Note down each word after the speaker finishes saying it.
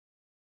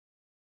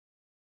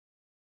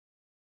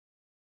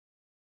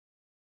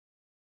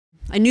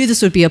I knew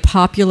this would be a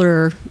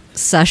popular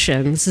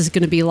session. This is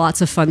going to be lots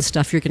of fun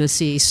stuff you're going to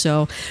see.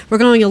 So we're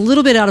going a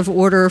little bit out of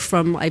order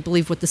from, I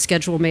believe, what the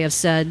schedule may have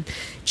said.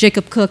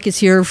 Jacob Cook is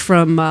here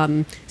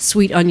from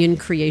Sweet Onion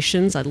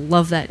Creations. I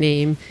love that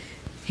name.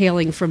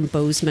 Hailing from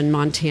Bozeman,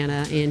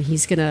 Montana. And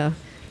he's going to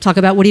talk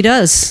about what he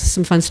does.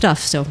 Some fun stuff.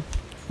 So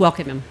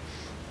welcome him.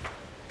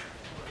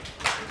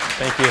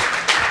 Thank you.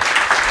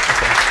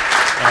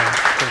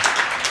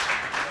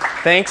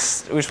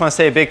 Thanks. We just want to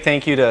say a big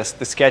thank you to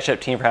the SketchUp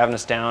team for having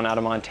us down out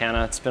of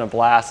Montana. It's been a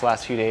blast the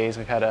last few days.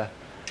 We've had a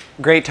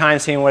great time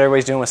seeing what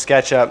everybody's doing with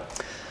SketchUp.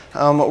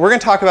 What we're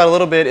going to talk about a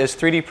little bit is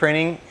 3D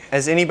printing.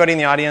 Has anybody in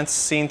the audience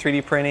seen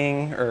 3D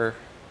printing?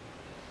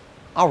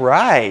 All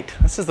right.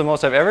 This is the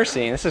most I've ever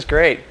seen. This is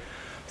great.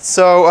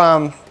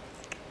 So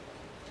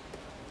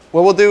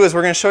what we'll do is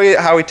we're going to show you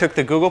how we took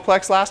the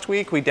Googleplex last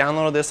week. We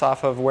downloaded this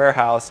off of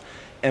Warehouse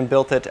and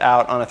built it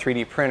out on a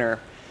 3D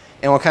printer.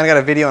 And we'll kind of got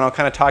a video, and I'll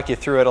kind of talk you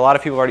through it. A lot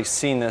of people have already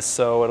seen this,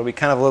 so it'll be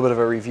kind of a little bit of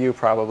a review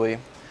probably. I'm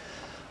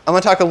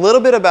going to talk a little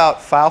bit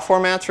about file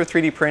formats for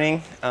 3D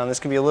printing. This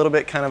can be a little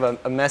bit kind of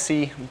a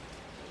messy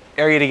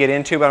area to get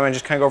into, but I'm going to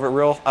just kind of go over it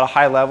real at a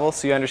high level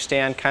so you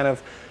understand kind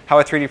of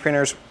how a 3D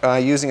printer is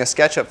using a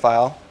SketchUp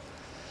file.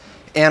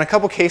 And a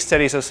couple case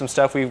studies of some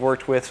stuff we've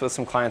worked with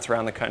some clients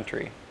around the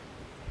country.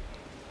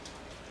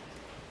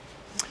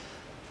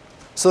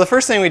 So the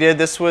first thing we did,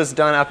 this was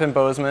done up in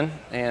Bozeman,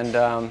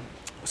 and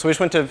so we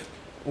just went to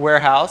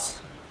Warehouse,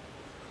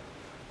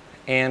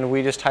 and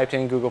we just typed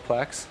in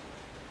Googleplex.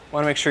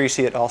 Want to make sure you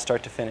see it all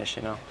start to finish,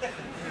 you know.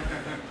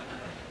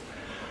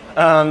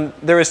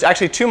 There was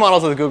actually two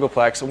models of the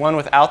Googleplex, one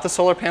without the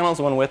solar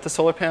panels, one with the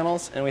solar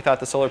panels, and we thought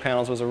the solar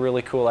panels was a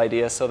really cool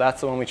idea, so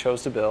that's the one we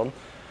chose to build.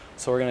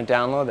 So we're going to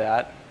download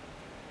that.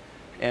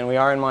 And we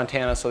are in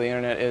Montana, so the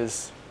internet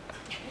is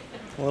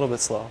a little bit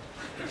slow.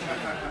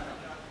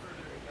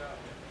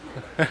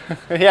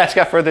 Yeah, it's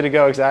got further to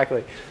go,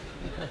 exactly.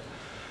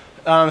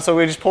 So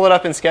we just pull it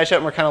up in SketchUp,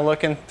 and we're kind of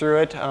looking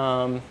through it.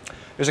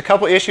 There's a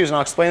couple issues, and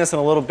I'll explain this in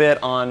a little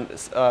bit on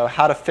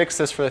how to fix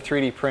this for the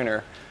 3D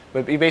printer.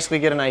 But you basically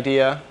get an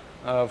idea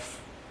of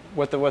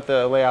what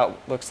the layout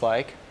looks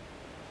like.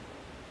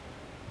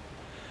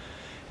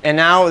 And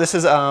now this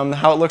is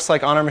how it looks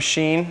like on our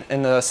machine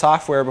in the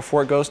software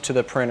before it goes to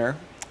the printer.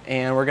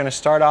 And we're going to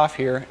start off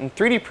here. And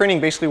 3D printing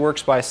basically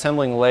works by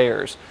assembling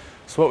layers.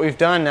 So what we've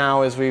done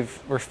now is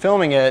we're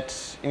filming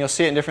it, and you'll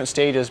see it in different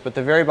stages, but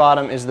the very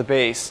bottom is the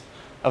base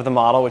of the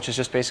model, which is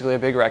just basically a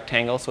big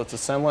rectangle, so it's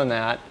assembling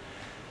that.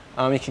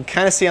 You can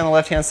kind of see on the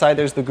left-hand side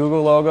there's the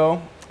Google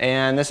logo,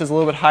 and this is a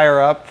little bit higher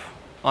up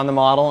on the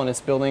model, and it's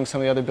building some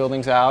of the other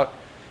buildings out,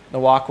 the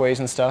walkways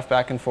and stuff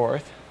back and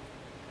forth.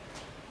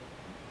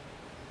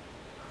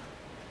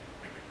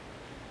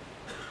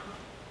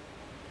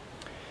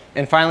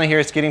 And finally here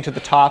it's getting to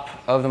the top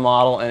of the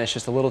model, and it's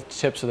just the little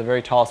tips of the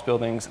very tallest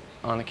buildings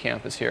on the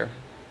campus here.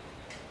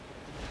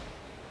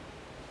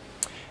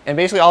 And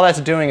basically all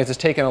that's doing is it's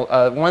taking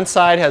one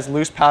side has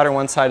loose powder,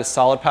 one side is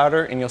solid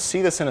powder, and you'll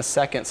see this in a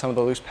second, some of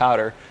the loose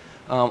powder.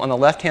 On the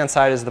left-hand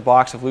side is the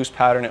box of loose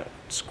powder, and it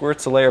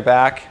squirts the layer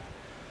back,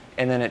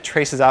 and then it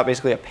traces out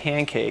basically a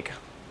pancake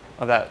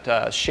of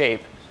that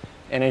shape.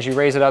 And as you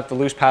raise it up, the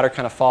loose powder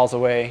kind of falls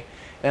away.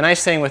 The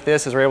nice thing with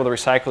this is we're able to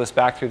recycle this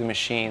back through the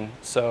machine.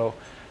 So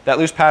that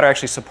loose powder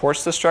actually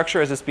supports the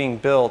structure as it's being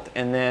built,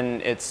 and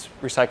then it's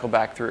recycled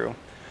back through.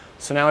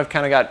 So now we've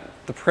kind of got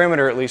the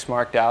perimeter at least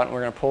marked out, and we're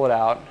going to pull it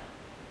out.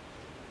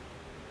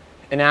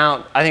 And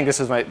now I think this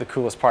is the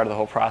coolest part of the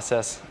whole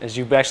process, is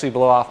you actually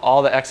blow off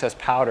all the excess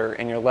powder,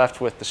 and you're left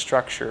with the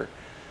structure.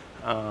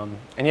 And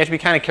you have to be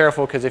kind of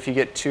careful, because if you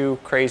get too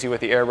crazy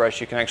with the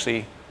airbrush, you can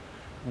actually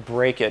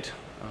break it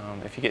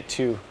if you get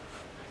too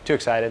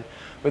excited.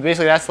 But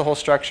basically that's the whole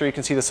structure. You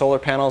can see the solar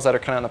panels that are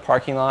kind of in the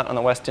parking lot on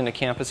the west end of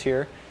campus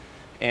here.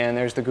 And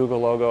there's the Google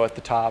logo at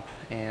the top,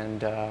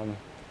 and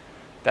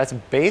that's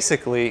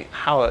basically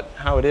how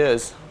it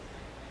is.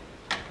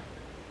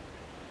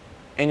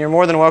 And you're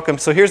more than welcome.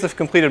 So here's the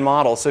completed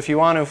model. So if you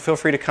want to, feel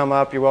free to come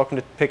up. You're welcome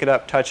to pick it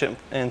up, touch it,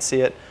 and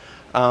see it.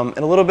 In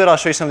a little bit, I'll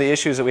show you some of the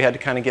issues that we had to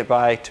kind of get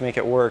by to make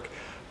it work.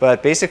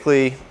 But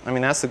basically, I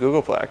mean, that's the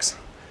Googleplex.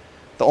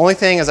 The only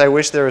thing is I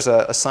wish there was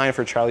a sign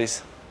for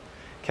Charlie's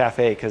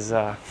Cafe, because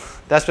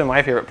that's been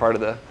my favorite part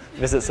of the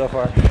visit so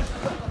far.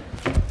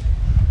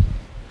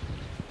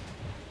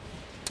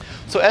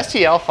 So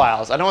STL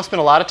files, I don't want to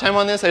spend a lot of time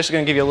on this. I'm just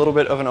going to give you a little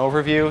bit of an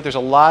overview. There's a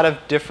lot of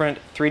different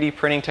 3D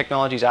printing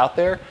technologies out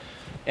there,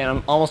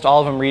 and almost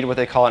all of them read what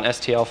they call an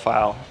STL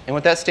file. And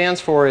what that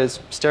stands for is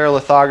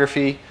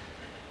stereolithography,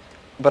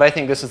 but I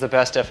think this is the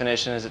best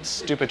definition, is it's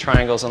stupid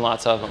triangles and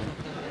lots of them.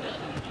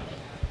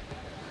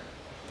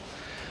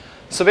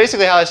 So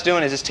basically how it's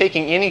doing is it's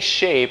taking any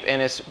shape,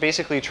 and it's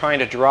basically trying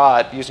to draw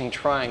it using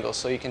triangles.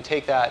 So you can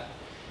take that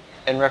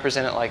and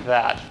represent it like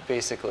that,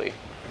 basically.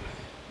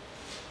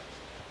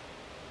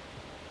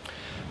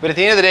 But at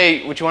the end of the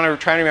day, what you want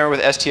to try and remember with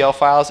STL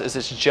files is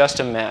it's just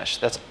a mesh.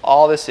 That's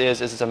all this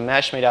is it's a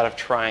mesh made out of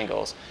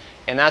triangles.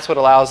 And that's what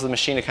allows the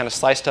machine to kind of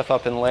slice stuff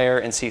up in layer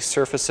and see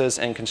surfaces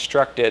and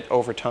construct it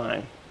over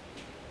time.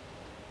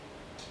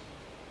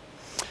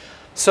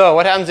 So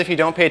what happens if you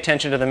don't pay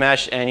attention to the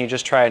mesh and you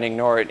just try and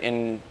ignore it?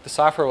 And the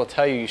software will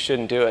tell you you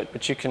shouldn't do it,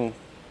 but you can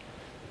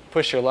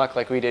push your luck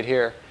like we did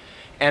here.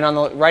 And on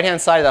the right-hand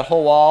side, that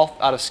whole wall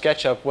out of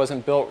SketchUp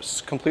wasn't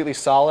built completely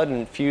solid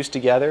and fused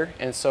together.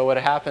 And so what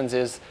happens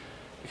is,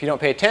 if you don't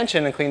pay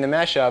attention and clean the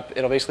mesh up,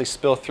 it'll basically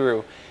spill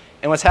through.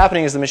 And what's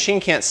happening is the machine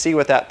can't see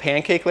what that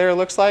pancake layer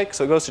looks like,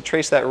 so it goes to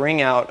trace that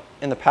ring out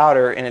in the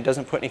powder, and it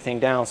doesn't put anything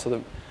down, so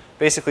it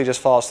basically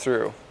just falls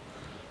through.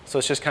 So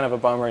it's just kind of a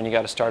bummer, and you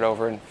got to start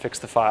over and fix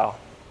the file.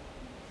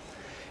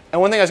 And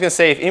one thing I was going to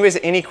say, if anybody's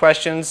any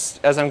questions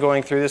as I'm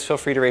going through this, feel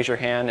free to raise your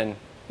hand. And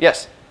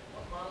yes?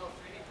 What model of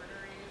 3D printer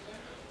are you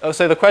using? Oh,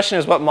 so the question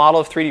is, what model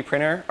of 3D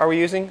printer are we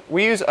using?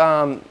 We use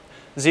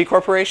Z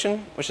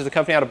Corporation, which is a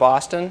company out of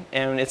Boston,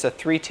 and it's a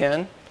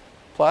 310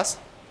 plus.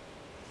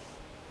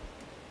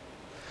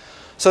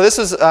 So this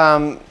is just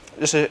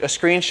a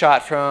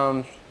screenshot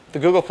from the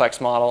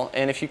Googleplex model,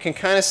 and if you can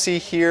kind of see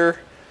here,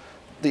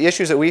 the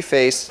issues that we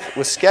face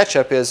with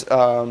SketchUp is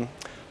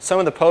some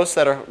of the posts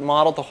that are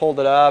modeled to hold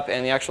it up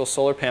and the actual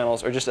solar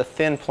panels are just a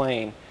thin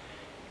plane.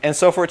 And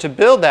so for it to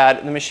build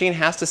that, the machine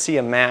has to see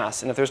a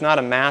mass, and if there's not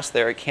a mass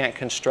there, it can't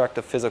construct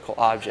a physical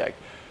object.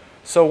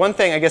 So one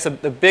thing, I guess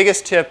the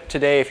biggest tip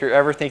today, if you're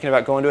ever thinking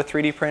about going to a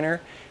 3D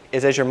printer,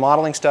 is as you're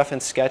modeling stuff in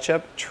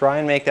SketchUp, try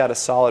and make that a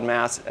solid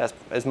mass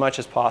as much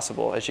as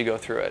possible as you go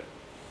through it.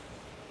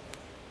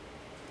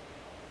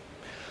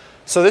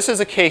 So this is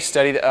a case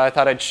study that I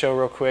thought I'd show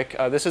real quick.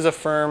 This is a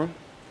firm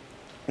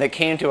that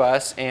came to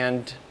us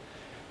and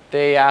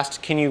they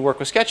asked, can you work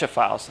with SketchUp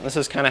files? And this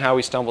is kind of how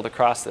we stumbled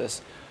across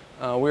this.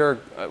 We were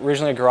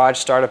originally a garage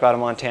startup out of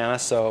Montana,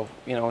 so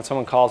when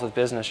someone calls with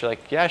business, you're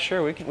like, yeah,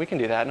 sure, we can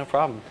do that, no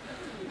problem.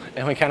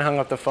 And we kind of hung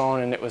up the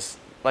phone, and it was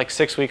like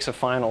 6 weeks of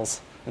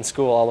finals in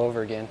school all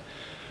over again.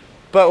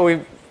 But we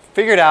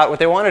figured out what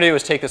they wanted to do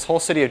was take this whole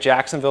city of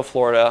Jacksonville,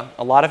 Florida.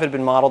 A lot of it had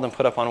been modeled and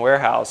put up on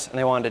Warehouse, and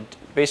they wanted to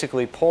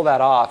basically pull that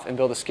off and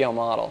build a scale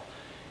model.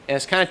 And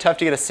it's kind of tough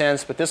to get a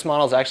sense, but this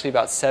model is actually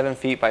about 7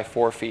 feet by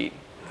 4 feet.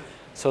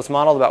 So it's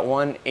modeled about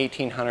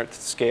 1/1800th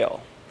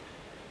scale.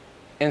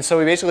 And so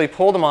we basically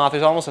pulled them off.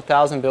 There's almost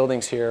 1,000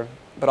 buildings here,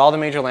 but all the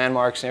major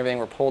landmarks and everything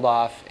were pulled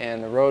off,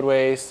 and the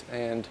roadways.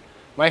 And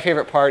my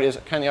favorite part is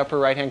kind of the upper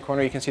right-hand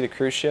corner. You can see the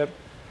cruise ship.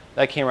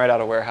 That came right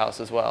out of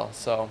Warehouse as well.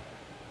 So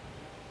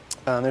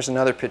there's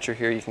another picture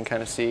here you can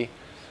kind of see.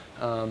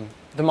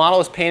 The model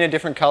is painted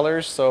different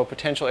colors, so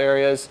potential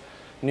areas,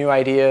 new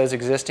ideas,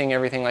 existing,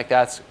 everything like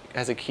that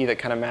has a key that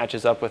kind of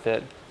matches up with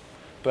it.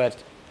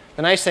 But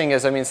the nice thing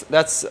is, I mean,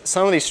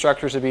 some of these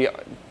structures would be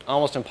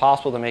almost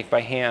impossible to make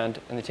by hand,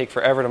 and they take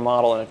forever to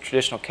model in a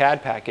traditional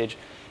CAD package.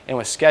 And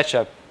with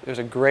SketchUp, it was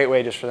a great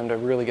way just for them to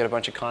really get a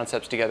bunch of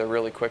concepts together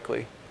really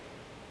quickly.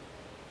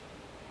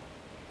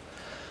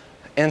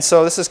 And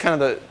so this is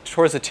kind of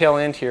towards the tail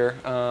end here.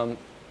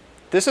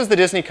 This is the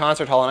Disney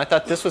Concert Hall, and I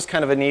thought this was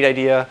kind of a neat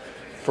idea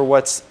for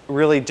what's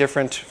really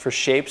different for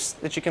shapes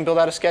that you can build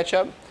out of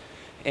SketchUp.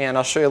 And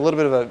I'll show you a little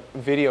bit of a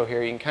video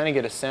here. You can kind of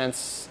get a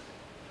sense.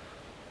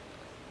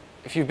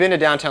 If you've been to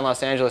downtown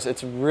Los Angeles,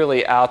 it's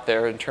really out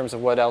there in terms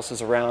of what else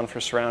is around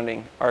for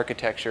surrounding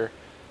architecture.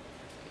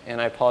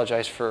 And I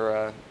apologize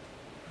for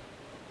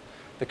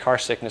the car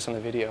sickness on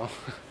the video.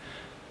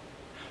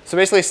 So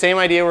basically, same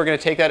idea. We're going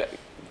to take that.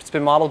 It's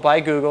been modeled by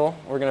Google.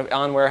 We're going to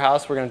on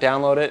Warehouse. We're going to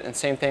download it, and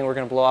same thing. We're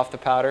going to blow off the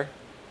powder.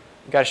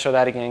 I've got to show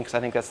that again because I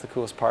think that's the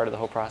coolest part of the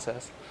whole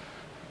process.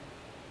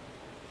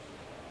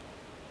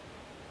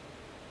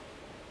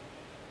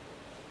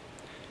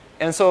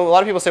 And so a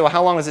lot of people say, well,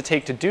 how long does it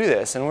take to do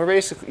this? And we're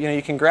basically,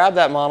 you can grab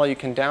that model, you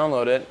can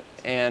download it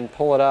and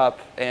pull it up,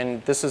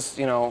 and this is,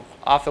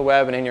 off the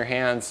web and in your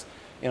hands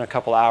in a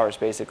couple hours,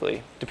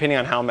 basically, depending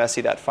on how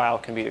messy that file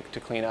can be to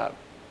clean up.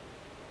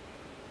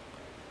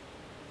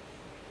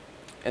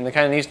 And the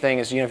kind of neat thing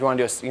is, if you want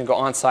to do you can go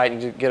on site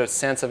and get a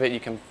sense of it. You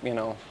can,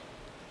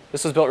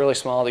 this was built really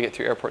small to get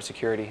through airport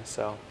security,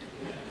 so.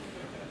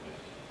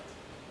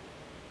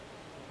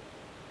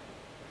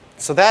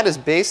 So that is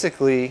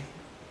basically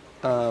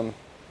 3D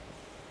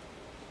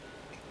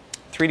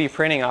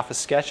printing off of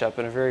SketchUp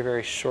in a very,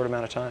 very short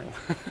amount of time.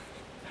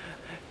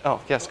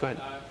 Oh, yes, go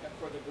ahead.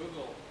 For the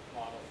Google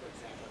model, for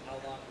example, how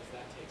long does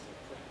that take to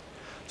print?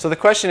 So the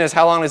question is,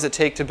 how long does it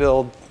take to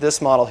build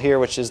this model here,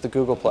 which is the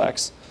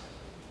Googleplex?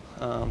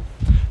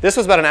 This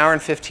was about 1 hour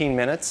and 15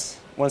 minutes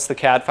once the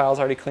CAD file is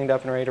already cleaned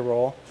up and ready to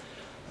roll.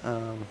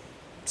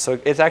 So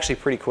it's actually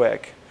pretty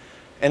quick.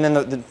 And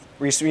then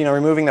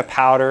removing the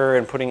powder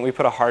and we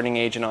put a hardening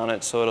agent on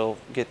it so it'll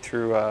get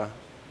through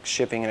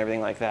shipping and everything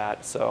like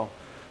that. So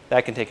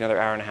that can take another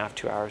 1.5 hours,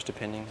 2 hours,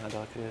 depending how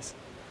delicate it is.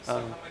 So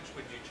how much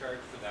would you charge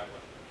for that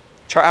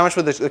one? How much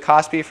would the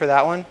cost be for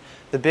that one?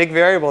 The big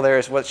variable there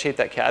is what shape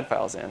that CAD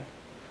file's in.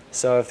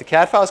 So if the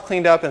CAD file is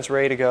cleaned up and it's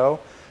ready to go,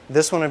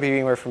 this one would be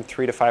anywhere from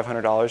 $300 to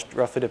 $500,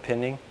 roughly,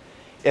 depending.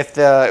 If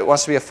it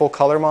wants to be a full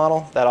color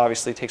model, that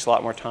obviously takes a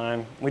lot more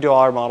time. We do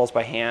all our models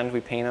by hand. We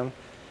paint them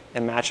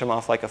and match them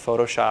off like a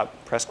Photoshop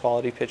press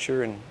quality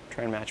picture and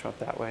try and match them up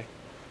that way.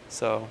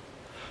 So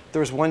there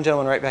was one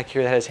gentleman right back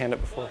here that had his hand up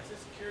before. Well, I'm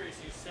just curious.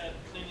 You said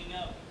cleaning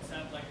up. It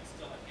sounds like it's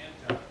still a hand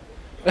job.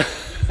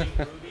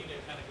 using Ruby to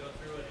kind of go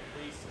through and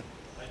at least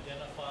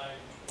identify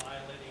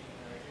violating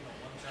or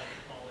one-sided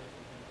polys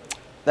and things like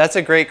that? That's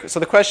a great, so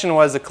the question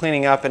was the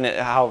cleaning up and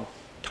how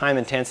time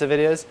intensive it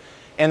is.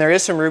 And there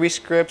is some Ruby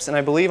scripts, and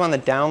I believe on the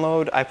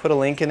download, I put a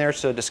link in there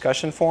to a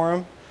discussion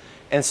forum.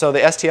 And so the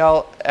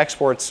STL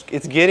exports,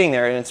 it's getting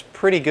there, and it's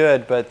pretty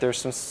good, but there's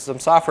some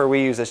software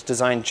we use that's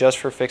designed just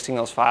for fixing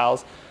those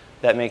files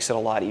that makes it a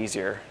lot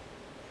easier.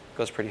 It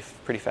goes pretty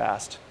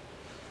fast.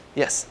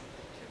 Yes?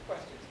 Two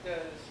questions.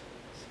 Does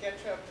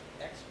SketchUp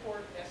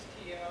export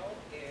STL,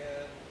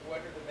 and what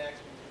are the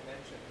maximum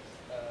dimensions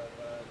of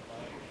the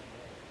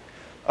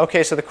model?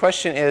 Okay, so the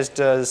question is,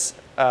 does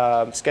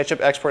SketchUp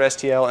export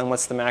STL, and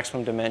what's the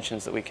maximum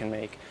dimensions that we can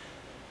make?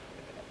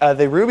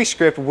 The Ruby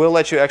script will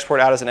let you export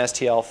out as an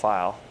STL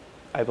file,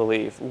 I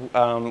believe.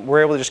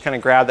 We're able to just kind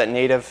of grab that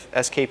native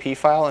SKP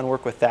file and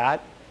work with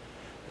that.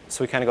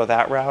 So we kind of go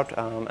that route.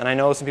 And I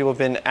know some people have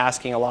been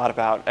asking a lot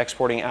about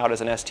exporting out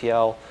as an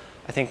STL.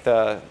 I think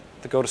the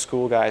Go to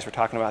School guys were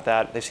talking about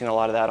that. They've seen a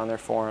lot of that on their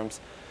forums.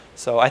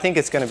 So I think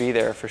it's going to be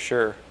there for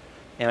sure.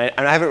 And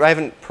I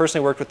haven't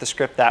personally worked with the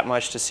script that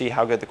much to see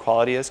how good the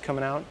quality is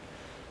coming out.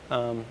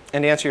 And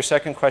to answer your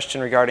second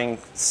question regarding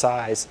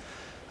size,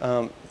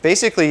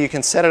 basically you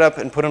can set it up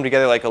and put them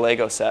together like a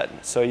Lego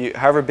set. So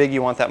however big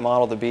you want that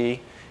model to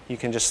be, you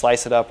can just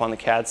slice it up on the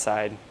CAD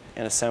side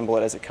and assemble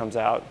it as it comes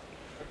out.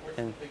 What's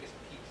And the biggest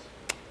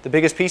piece? the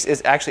biggest piece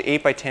is actually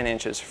 8 by 10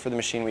 inches for the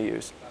machine we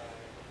use,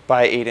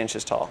 by 8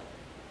 inches tall.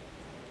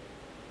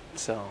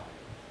 So,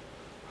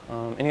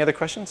 any other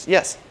questions?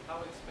 Yes? How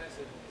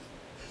expensive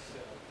is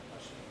this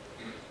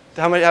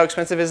machine? How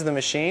expensive is the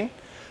machine?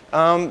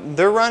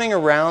 They're running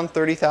around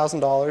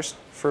 $30,000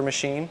 for a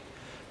machine.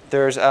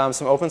 There's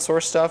some open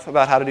source stuff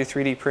about how to do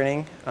 3D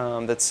printing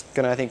that's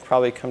going to, I think,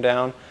 probably come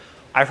down.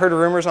 I've heard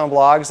rumors on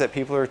blogs that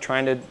people are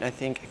trying to, I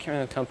can't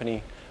remember the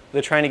company,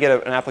 they're trying to get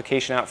an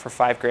application out for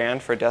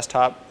 $5,000 for a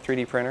desktop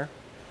 3D printer.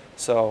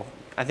 So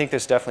I think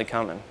there's definitely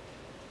coming.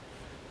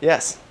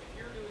 Yes? If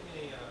you're doing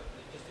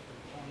just a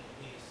component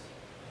piece,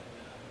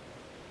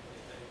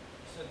 and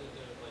you said that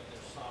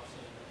there's soft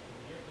sand,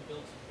 and you have to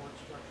build support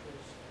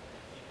structures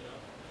to keep it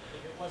up.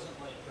 If it wasn't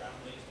like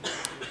ground-based,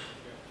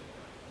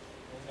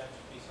 wouldn't that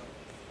just be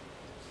something?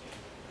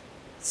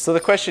 So the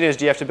question is,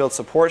 do you have to build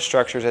support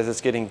structures as it's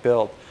getting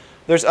built?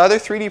 There's other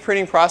 3D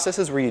printing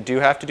processes where you do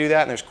have to do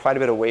that, and there's quite a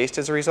bit of waste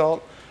as a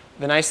result.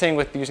 The nice thing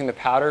with using the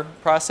powder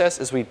process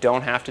is we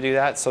don't have to do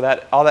that, so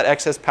that all that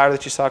excess powder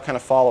that you saw kind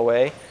of fall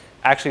away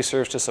actually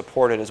serves to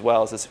support it as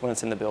well as when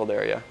it's in the build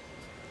area.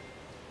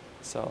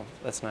 So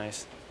that's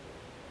nice.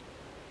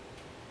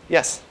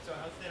 Yes? So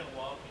how thin a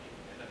wall can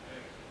you end up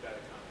doing if you've got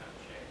a compound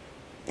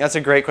shape? That's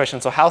a great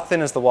question. So how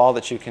thin is the wall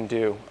that you can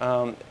do?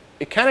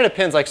 It kind of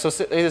depends. Like, so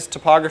this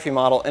topography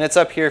model, and it's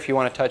up here if you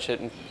want to touch it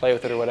and play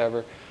with it or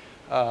whatever.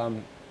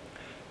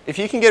 If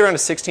you can get around a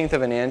 1/16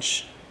 of an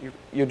inch,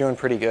 you're doing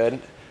pretty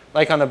good.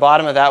 Like on the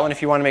bottom of that one,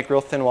 if you want to make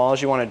real thin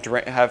walls, you want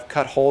to have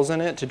cut holes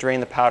in it to drain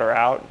the powder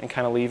out and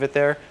kind of leave it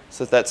there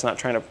so that that's not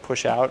trying to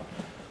push out.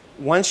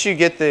 Once you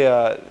get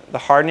the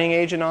hardening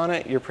agent on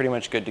it, you're pretty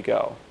much good to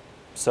go.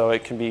 So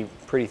it can be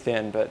pretty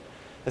thin, but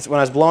when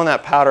I was blowing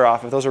that powder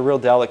off, if those are real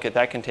delicate,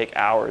 that can take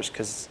hours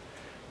because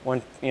you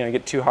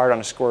get too hard on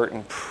a squirt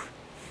and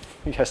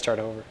you gotta start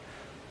over.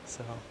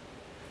 So,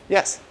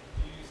 yes?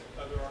 Do you use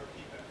other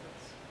RP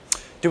methods?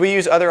 Do we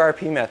use other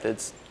RP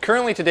methods?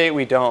 Currently to date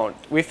we don't.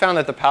 We found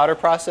that the powder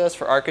process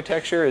for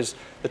architecture is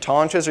the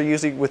tolerances are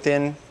usually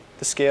within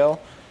the scale,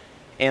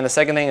 and the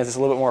second thing is it's a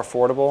little bit more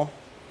affordable.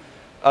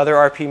 Other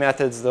RP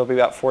methods, they'll be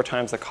about 4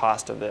 times the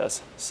cost of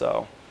this.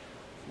 So,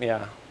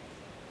 yeah,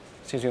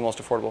 seems to be most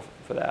affordable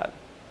for that.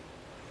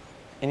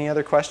 Any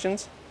other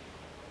questions?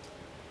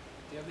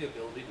 Do you have the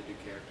ability to do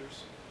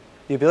characters?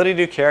 The ability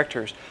to do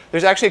characters.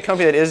 There's actually a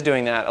company that is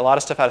doing that. A lot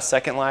of stuff out of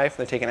Second Life.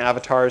 They're taking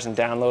avatars and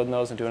downloading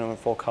those and doing them in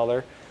full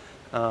color.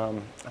 I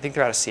think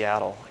they're out of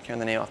Seattle. I can't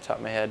remember the name off the top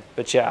of my head.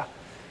 But yeah,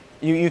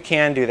 you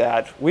can do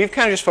that. We've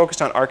kind of just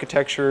focused on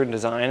architecture and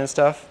design and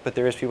stuff, but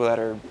there is people that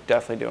are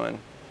definitely doing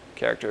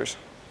characters.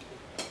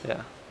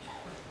 Yeah.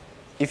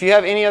 If you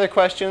have any other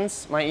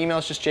questions, my email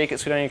is just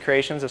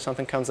jake@SweetOnionCreations. If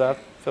something comes up,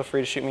 feel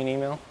free to shoot me an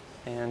email.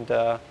 And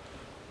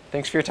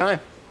thanks for your time.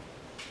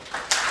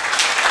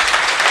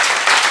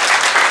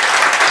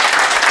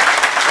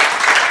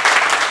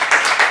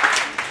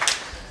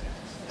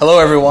 Hello,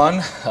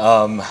 everyone.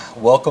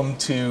 Welcome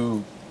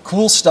to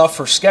Cool Stuff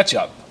for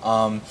SketchUp.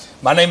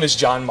 My name is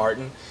John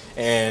Martin,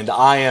 and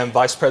I am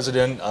Vice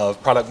President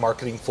of Product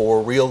Marketing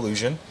for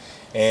Reallusion,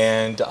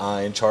 and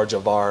in charge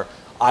of our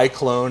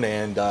iClone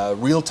and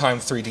real-time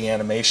 3D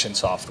animation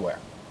software.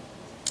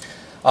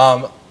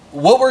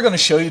 What we're going to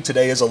show you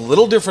today is a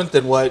little different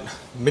than what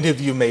many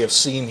of you may have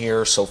seen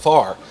here so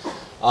far.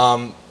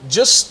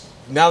 Just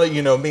now that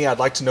you know me, I'd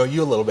like to know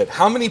you a little bit.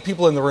 How many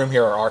people in the room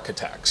here are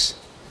architects?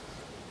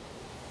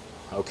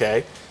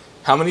 Okay.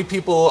 How many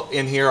people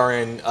in here are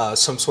in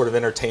some sort of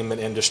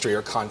entertainment industry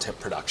or content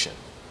production?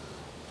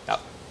 Yep.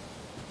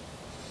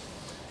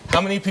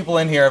 How many people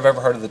in here have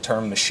ever heard of the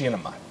term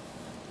machinima?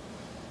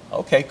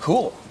 Okay,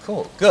 cool,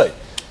 good.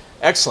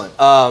 Excellent.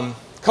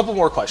 couple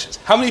more questions.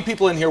 How many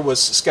people in here was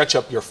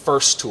SketchUp your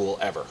first tool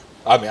ever?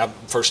 I mean,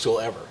 first tool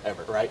ever,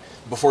 right?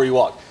 Before you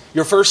walked.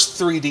 Your first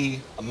 3D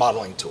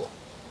modeling tool?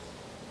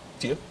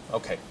 Few?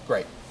 Okay,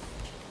 great.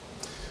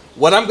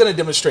 What I'm going to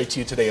demonstrate to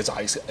you today is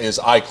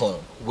iClone,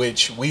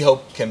 which we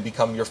hope can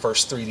become your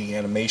first 3D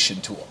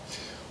animation tool.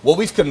 What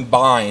we've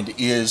combined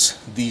is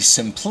the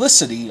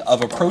simplicity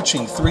of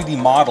approaching 3D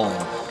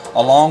modeling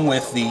along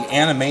with the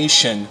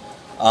animation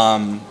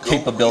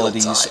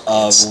capabilities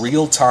of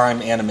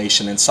real-time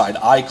animation inside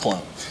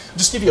iClone.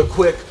 Just give you a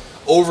quick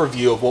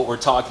overview of what we're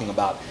talking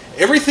about.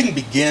 Everything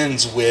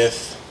begins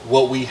with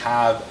what we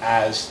have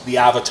as the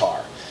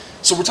avatar.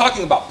 So we're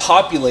talking about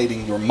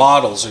populating your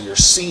models or your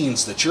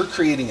scenes that you're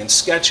creating in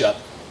SketchUp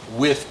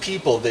with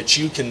people that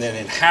you can then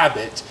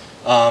inhabit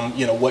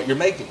what you're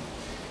making.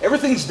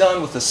 Everything's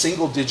done with a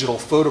single digital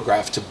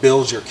photograph to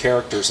build your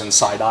characters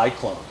inside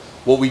iClone.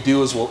 What we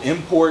do is we'll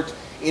import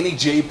any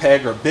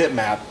JPEG or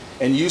bitmap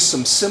and use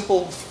some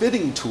simple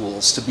fitting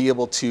tools to be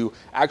able to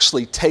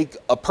actually take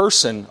a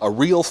person, a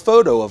real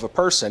photo of a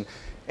person,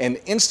 and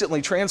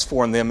instantly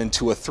transform them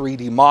into a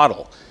 3D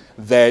model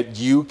that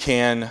you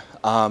can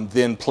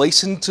then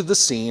place into the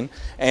scene.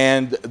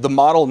 And the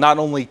model not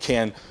only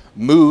can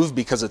move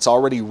because it's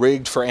already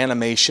rigged for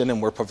animation,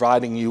 and we're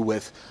providing you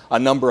with a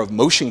number of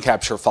motion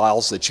capture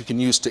files that you can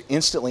use to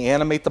instantly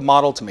animate the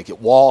model to make it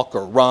walk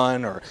or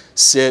run or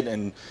sit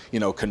and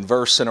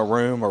converse in a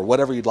room or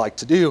whatever you'd like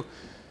to do.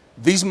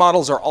 These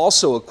models are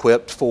also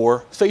equipped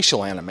for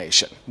facial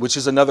animation, which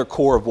is another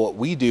core of what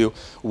we do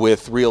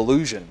with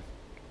Reallusion,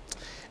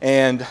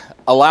 and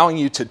allowing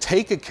you to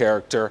take a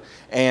character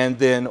and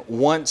then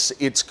once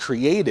it's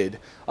created,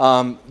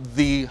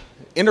 the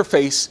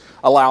interface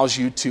allows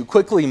you to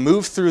quickly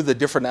move through the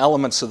different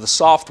elements of the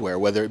software,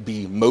 whether it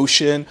be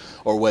motion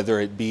or whether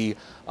it be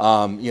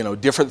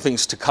different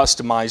things to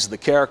customize the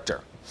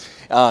character.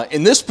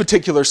 In this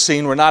particular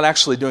scene, we're not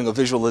actually doing a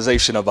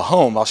visualization of a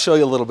home. I'll show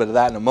you a little bit of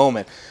that in a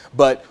moment.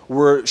 But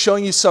we're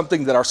showing you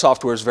something that our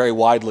software is very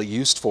widely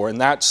used for,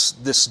 and that's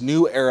this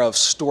new era of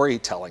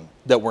storytelling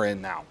that we're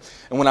in now.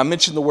 And when I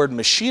mention the word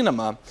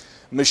machinima,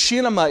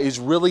 machinima is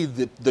really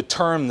the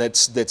term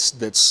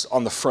that's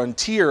on the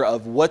frontier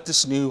of what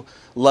this new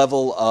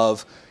level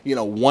of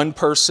one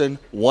person,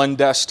 one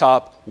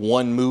desktop,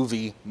 one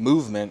movie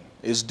movement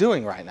is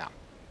doing right now.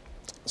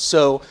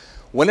 So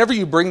whenever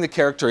you bring the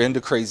character into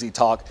Crazy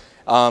Talk,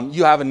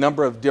 you have a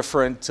number of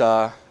different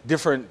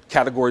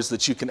categories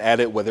that you can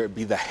edit, whether it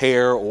be the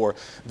hair or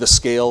the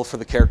scale for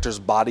the character's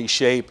body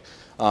shape.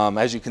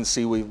 As you can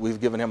see, we've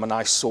given him a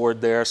nice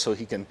sword there so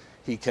he can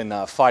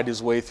fight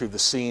his way through the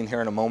scene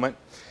here in a moment,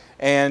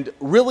 and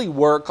really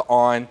work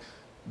on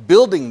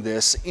building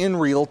this in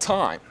real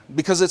time,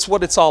 because it's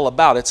what it's all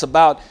about. It's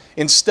about,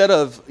 instead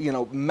of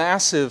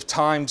massive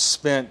time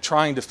spent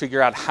trying to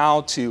figure out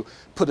how to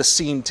put a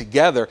scene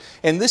together,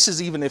 and this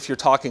is even if you're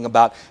talking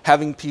about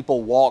having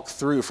people walk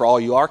through, for all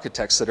you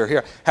architects that are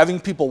here, having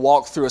people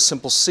walk through a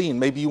simple scene.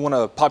 Maybe you want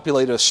to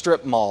populate a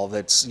strip mall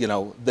that's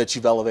that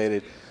you've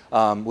elevated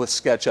with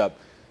SketchUp.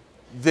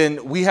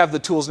 Then we have the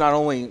tools, not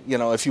only,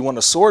 if you want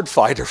a sword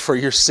fighter for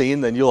your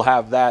scene, then you'll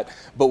have that,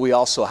 but we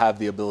also have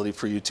the ability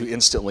for you to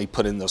instantly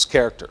put in those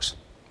characters.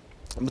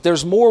 But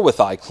there's more with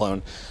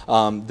iClone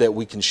that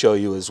we can show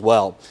you as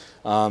well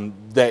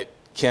that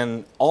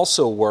can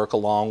also work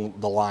along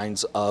the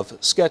lines of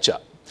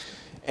SketchUp.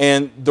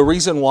 And the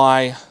reason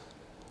why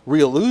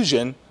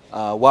Reallusion,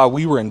 why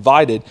we were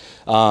invited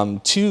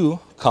to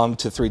come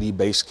to 3D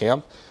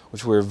Basecamp,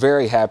 which we're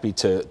very happy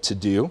to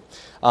do,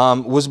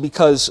 was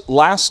because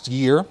last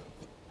year,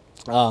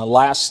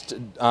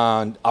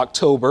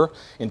 October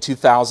in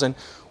 2000,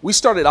 we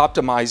started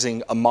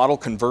optimizing a model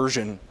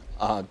conversion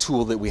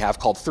tool that we have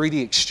called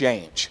 3D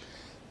Exchange.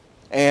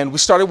 And we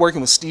started working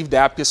with Steve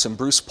Dapkus and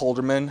Bruce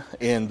Polderman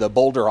in the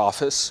Boulder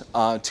office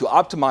to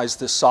optimize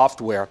this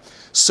software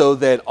so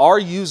that our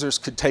users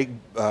could take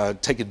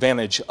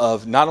advantage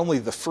of not only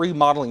the free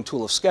modeling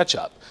tool of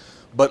SketchUp,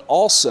 but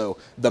also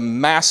the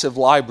massive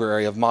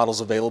library of models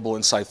available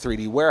inside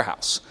 3D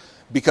Warehouse.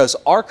 Because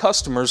our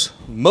customers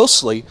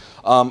mostly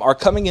are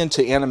coming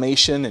into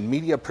animation and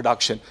media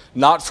production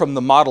not from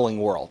the modeling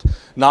world,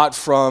 not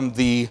from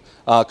the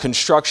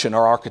construction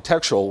or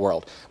architectural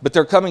world, but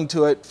they're coming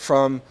to it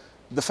from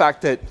the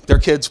fact that their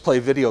kids play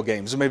video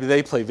games, or maybe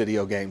they play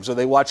video games, or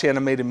they watch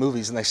animated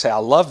movies and they say, I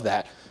love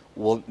that.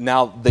 Well,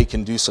 now they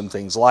can do some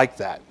things like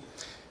that.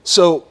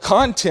 So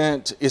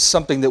content is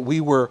something that we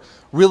were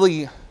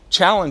really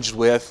challenged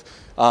with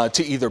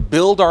to either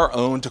build our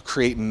own to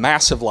create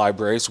massive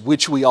libraries,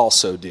 which we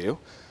also do,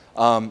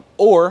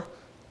 or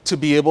to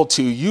be able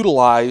to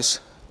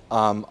utilize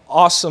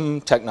awesome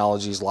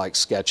technologies like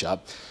SketchUp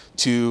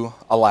to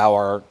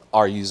allow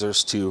our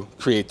users to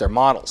create their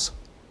models.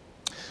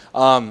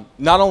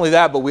 Not only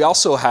that, but we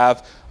also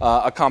have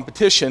a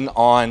competition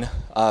on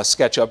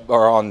SketchUp,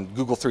 or on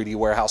Google 3D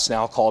Warehouse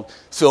now, called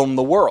Film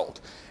the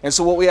World. And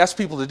so what we ask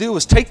people to do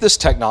is take this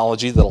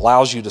technology that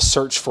allows you to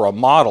search for a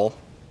model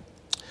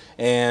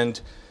and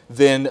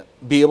then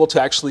be able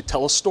to actually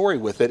tell a story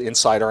with it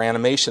inside our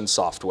animation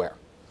software.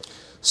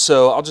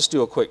 So I'll just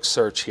do a quick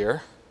search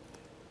here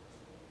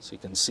so you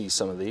can see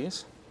some of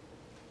these.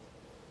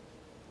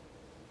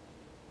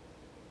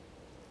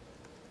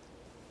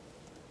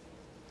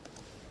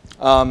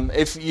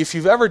 If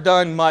you've ever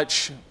done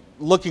much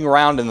looking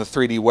around in the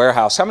 3D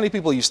warehouse, how many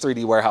people use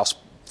 3D warehouse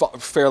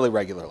fairly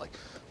regularly?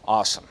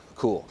 Awesome,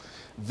 cool.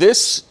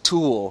 This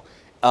tool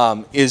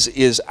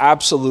is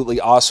absolutely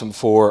awesome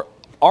for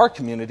our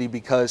community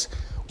because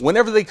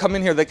whenever they come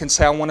in here, they can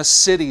say, I want a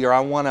city, or I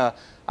want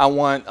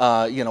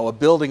you know, a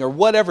building, or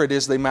whatever it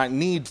is they might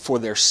need for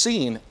their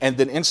scene, and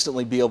then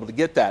instantly be able to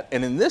get that.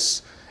 And in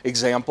this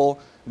example,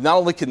 not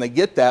only can they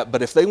get that,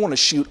 but if they want to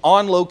shoot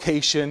on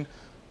location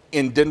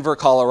in Denver,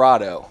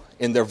 Colorado,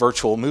 in their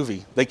virtual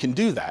movie, they can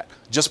do that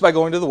just by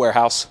going to the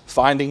warehouse,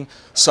 finding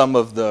some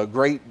of the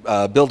great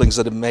buildings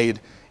that have made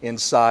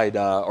inside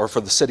or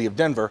for the city of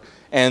Denver,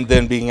 and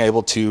then being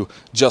able to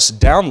just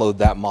download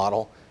that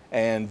model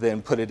and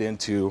then put it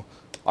into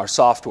our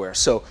software.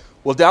 So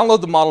we'll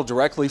download the model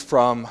directly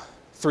from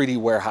 3D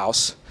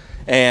Warehouse,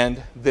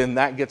 and then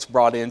that gets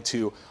brought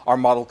into our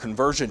model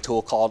conversion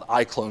tool called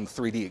iClone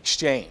 3D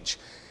Exchange.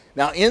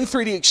 Now in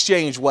 3D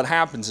Exchange, what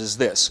happens is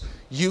this.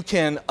 You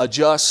can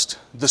adjust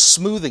the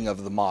smoothing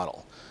of the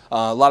model.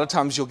 A lot of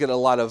times you'll get a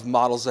lot of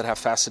models that have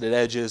faceted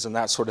edges and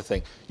that sort of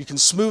thing. You can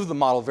smooth the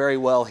model very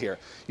well here.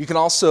 You can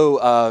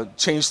also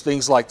change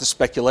things like the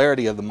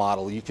specularity of the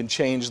model. You can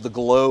change the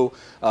glow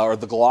or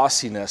the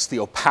glossiness, the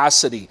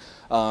opacity.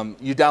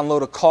 You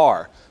download a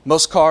car.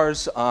 Most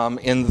cars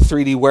in the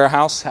 3D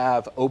warehouse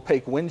have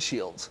opaque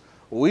windshields.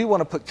 We want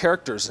to put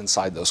characters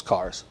inside those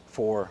cars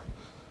for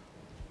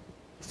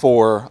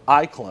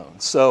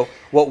iClone. So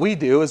what we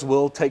do is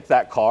we'll take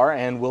that car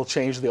and we'll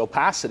change the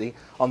opacity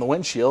on the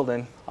windshield,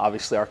 and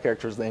obviously our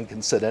characters then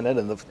can sit in it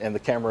and the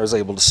camera is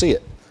able to see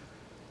it.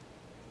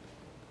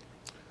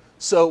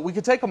 So we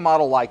could take a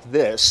model like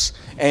this,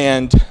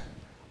 and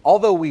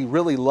although we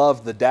really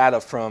love the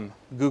data from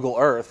Google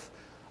Earth,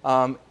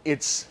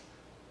 it's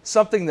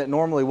something that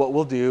normally what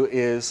we'll do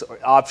is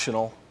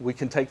optional. We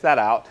can take that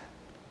out,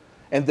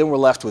 and then we're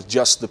left with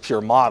just the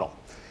pure model.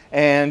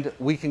 And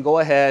we can go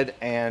ahead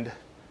and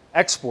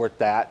export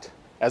that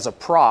as a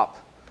prop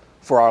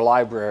for our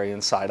library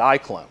inside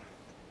iClone.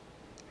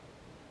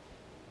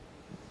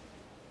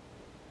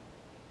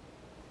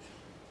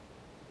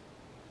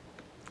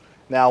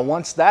 Now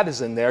once that is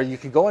in there, you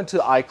can go into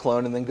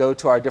iClone and then go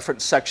to our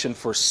different section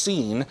for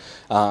scene,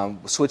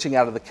 switching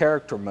out of the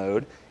character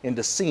mode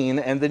into scene,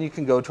 and then you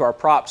can go to our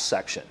props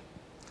section.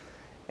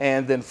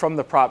 And then from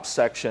the props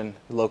section,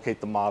 locate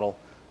the model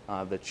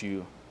that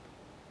you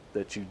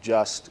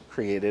just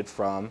created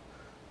from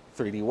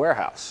 3D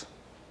Warehouse.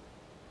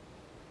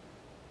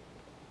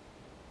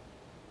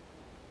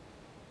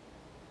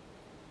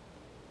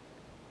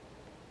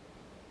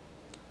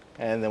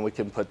 And then we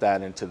can put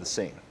that into the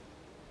scene.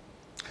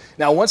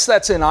 Now once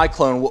that's in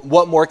iClone,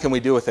 what more can we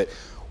do with it?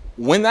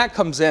 When that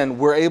comes in,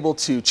 we're able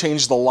to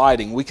change the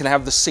lighting. We can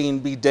have the scene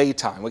be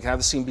daytime. We can have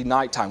the scene be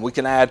nighttime. We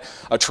can add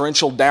a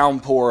torrential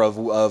downpour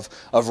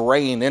of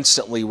rain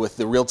instantly with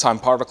the real-time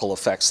particle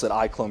effects that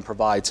iClone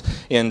provides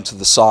into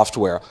the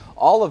software.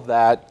 All of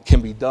that can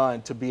be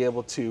done to be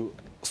able to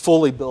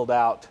fully build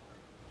out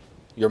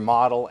your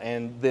model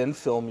and then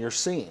film your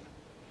scene.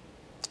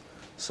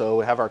 So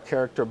we have our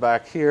character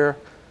back here.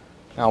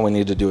 Now all we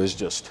need to do is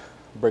just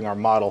bring our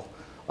model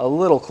a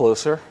little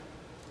closer.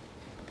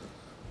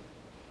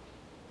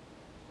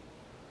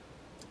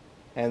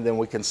 And then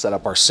we can set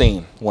up our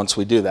scene once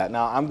we do that.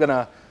 Now I'm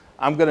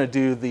gonna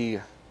do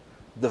the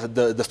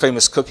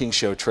famous cooking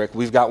show trick.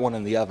 We've got one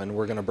in the oven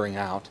we're gonna bring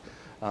out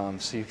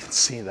so you can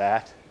see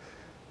that.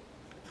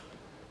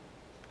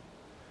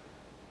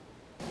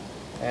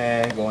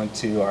 And go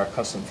into our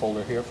custom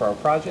folder here for our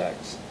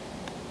projects.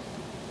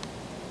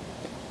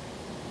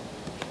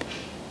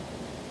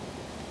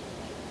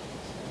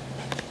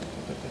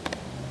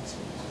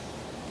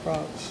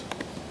 Props,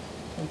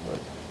 template.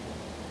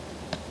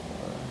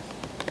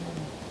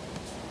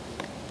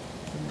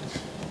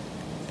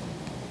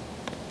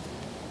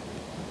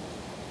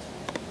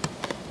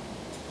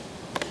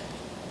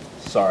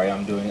 Sorry,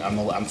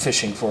 I'm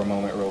fishing for a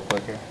moment real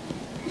quick here.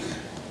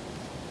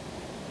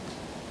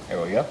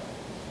 There we go.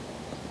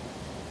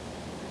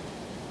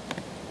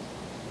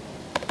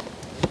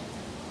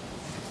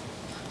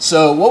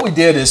 So what we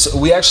did is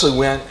we actually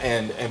went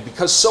and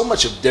because so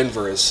much of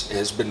Denver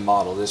has been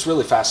modeled, it's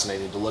really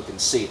fascinating to look and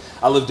see.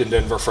 I lived in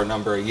Denver for a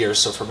number of years,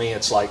 so for me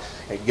it's like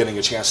getting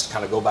a chance to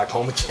kind of go back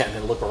home again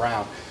and look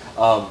around.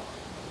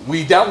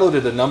 We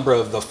downloaded a number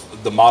of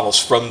the models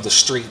from the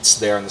streets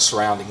there in the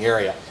surrounding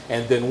area,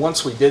 and then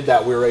once we did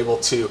that, we were able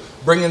to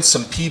bring in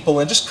some people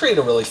and just create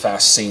a really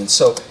fast scene.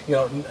 So you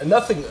know,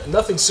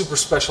 nothing super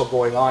special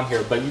going on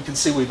here, but you can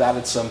see we've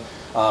added some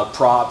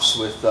props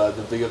with the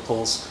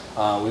vehicles.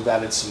 We've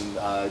added some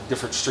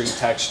different street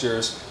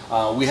textures.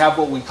 We have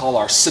what we call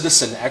our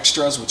citizen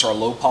extras, which are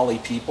low poly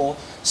people.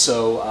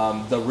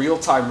 So the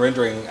real-time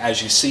rendering,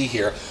 as you see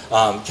here,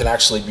 can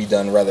actually be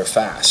done rather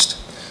fast.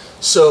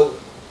 So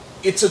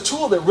it's a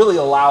tool that really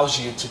allows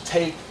you to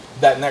take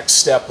that next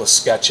step with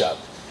SketchUp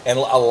and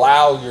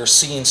allow your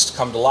scenes to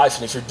come to life.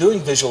 And if you're doing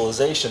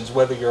visualizations,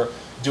 whether you're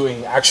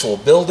doing actual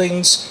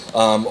buildings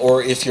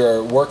or if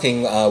you're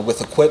working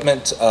with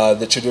equipment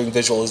that you're doing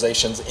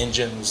visualizations,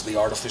 engines, the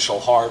artificial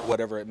heart,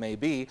 whatever it may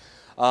be,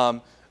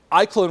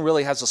 iClone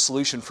really has a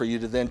solution for you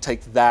to then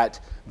take that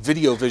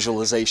video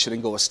visualization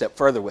and go a step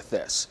further with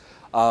this.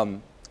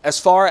 As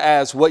far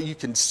as what you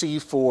can see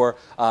for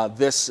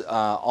this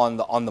on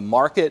the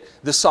market,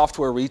 this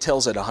software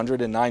retails at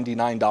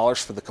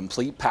 $199 for the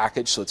complete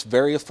package, so it's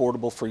very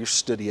affordable for your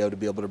studio to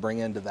be able to bring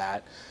into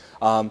that.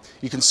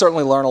 You can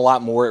certainly learn a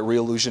lot more at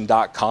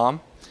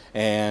reallusion.com,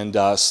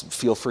 and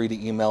feel free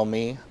to email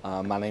me.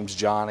 My name's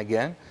John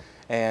again,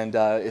 and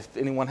if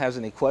anyone has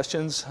any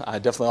questions,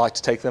 I'd definitely like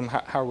to take them.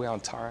 How are we on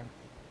time?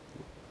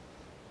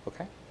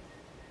 Okay.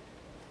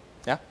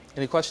 Yeah?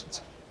 Any questions?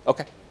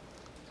 Okay.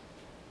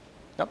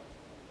 Yep.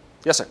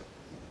 Yes, sir.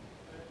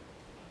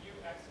 You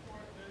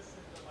export this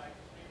into like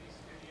 3D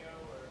Studio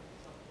or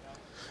something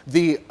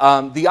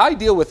else? The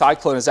idea with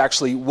iClone is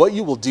actually what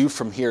you will do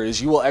from here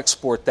is you will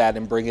export that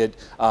and bring it,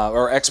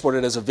 or export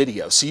it as a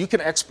video. So you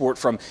can export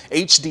from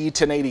HD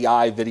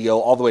 1080i video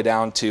all the way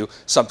down to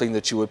something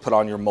that you would put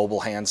on your mobile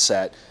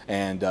handset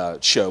and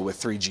show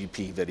with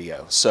 3GP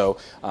video. So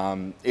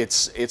it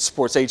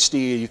supports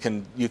HD.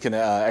 You can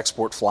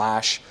export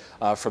Flash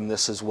from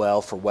this as well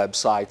for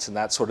websites and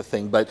that sort of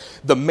thing. But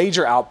the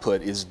major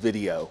output is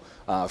video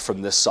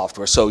from this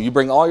software. So you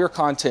bring all your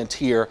content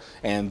here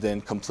and then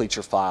complete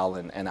your file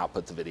and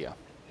output the video.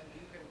 And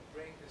you can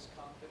bring this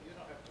content, you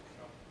don't have to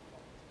come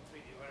from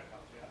 3D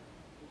warehouse, yeah?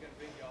 You can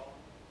bring your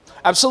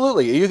own.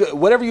 Absolutely.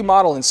 Whatever you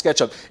model in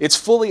SketchUp, it's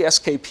fully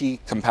SKP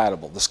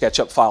compatible, the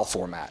SketchUp file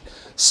format.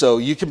 So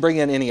you can bring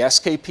in any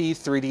SKP,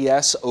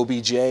 3DS,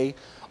 OBJ.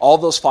 All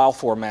those file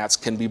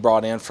formats can be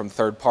brought in from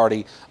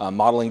third-party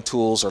modeling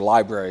tools or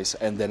libraries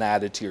and then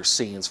added to your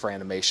scenes for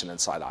animation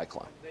inside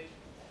iClone. They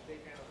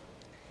kind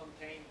of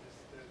contain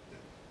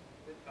the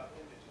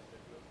images that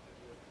you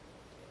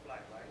apply,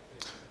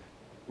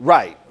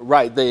 right?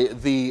 Right.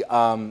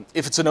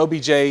 If it's an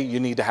OBJ, you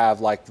need to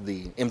have like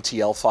the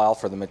MTL file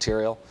for the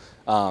material.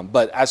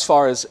 But as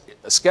far as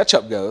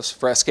SketchUp goes,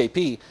 for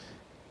SKP,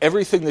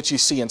 everything that you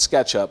see in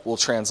SketchUp will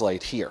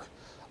translate here.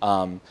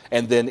 And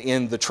then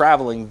in the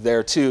traveling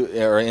there too,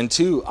 or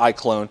into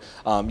iClone,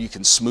 you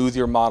can smooth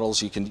your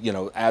models. You can,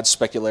 add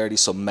specularity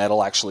so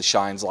metal actually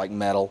shines like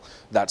metal,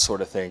 that sort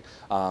of thing.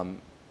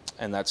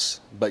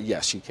 But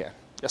yes, you can.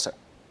 Yes, sir. So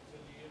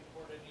do you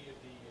import any of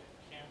the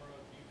camera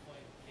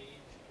viewpoint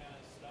page kind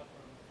of stuff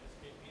from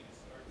SKP to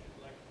start?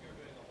 Like if you're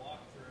doing a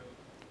walkthrough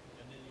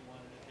and then you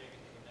wanted to take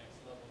it to the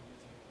next level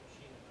using a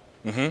machine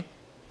enough. Mm-hmm.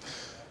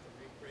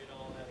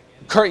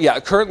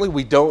 Currently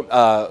we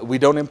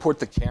don't import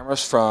the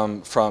cameras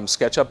from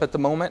SketchUp at the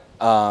moment,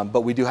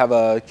 but we do have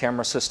a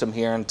camera system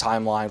here and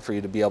timeline for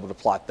you to be able to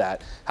plot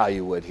that how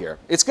you would here.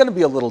 It's going to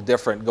be a little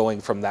different going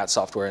from that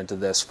software into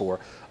this for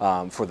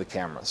the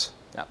cameras.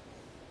 Yeah.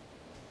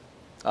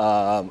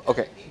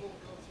 Okay.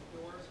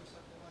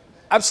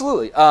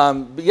 Absolutely.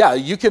 But yeah,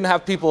 you can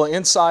have people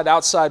inside,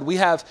 outside. We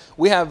have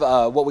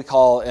what we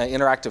call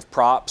interactive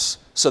props,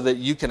 so that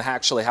you can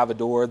actually have a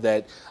door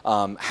that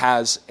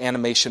has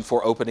animation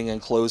for opening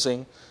and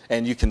closing,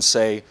 and you can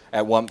say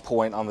at one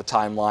point on the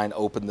timeline,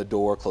 open the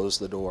door, close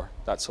the door,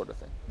 that sort of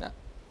thing. Yeah.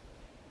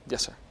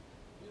 Yes, sir.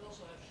 You can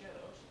also have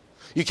shadows.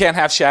 You can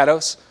have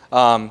shadows.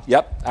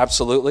 Yep,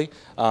 absolutely.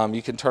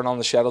 You can turn on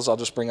the shadows. I'll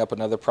just bring up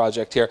another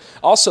project here.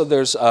 Also,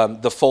 there's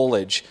the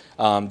foliage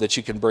that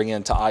you can bring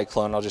into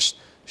iClone. I'll just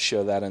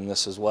show that in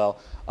this as well.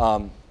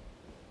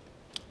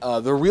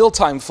 The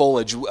real-time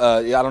foliage,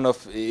 I don't know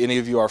if any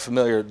of you are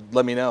familiar,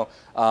 let me know.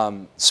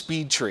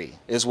 Speed Tree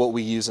is what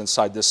we use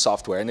inside this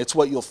software, and it's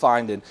what you'll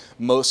find in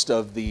most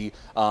of the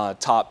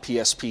top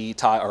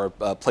PSP or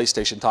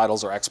PlayStation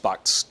titles or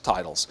Xbox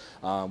titles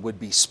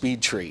would be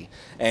Speed Tree.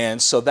 And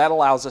so that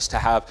allows us to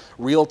have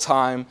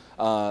real-time,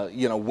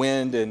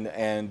 wind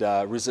and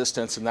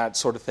resistance and that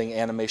sort of thing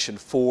animation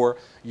for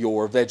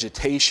your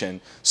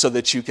vegetation, so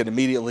that you can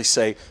immediately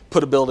say,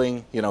 put a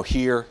building,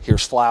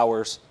 here's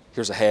flowers,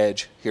 here's a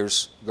hedge,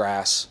 here's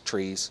grass,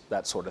 trees,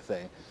 that sort of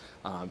thing,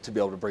 to be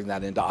able to bring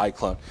that into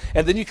iClone.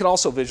 And then you can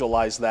also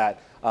visualize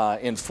that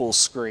in full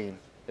screen,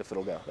 if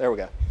it'll go. There we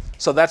go.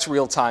 So that's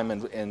real time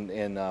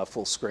in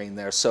full screen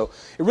there. So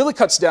it really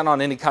cuts down on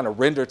any kind of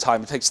render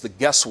time. It takes the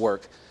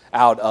guesswork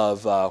out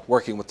of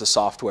working with the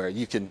software.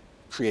 You can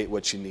create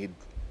what you need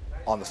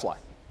on the fly.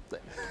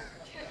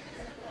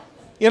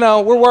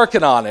 We're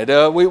working on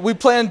it. We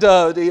plan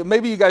to,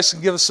 maybe you guys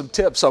can give us some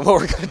tips on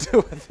what we're going to do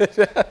with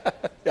it.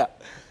 Yeah.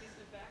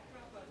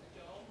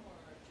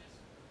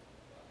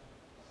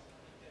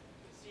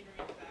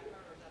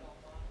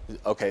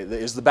 Okay,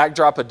 is the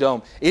backdrop a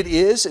dome? It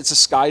is. It's a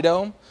sky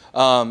dome,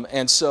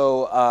 and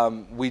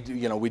so we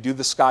do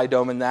the sky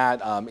dome in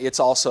that.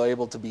 It's also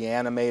able to be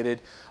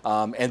animated,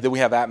 and then we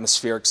have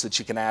atmospherics that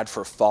you can add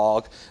for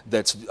fog.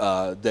 That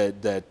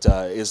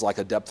is like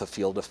a depth of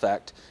field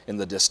effect in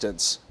the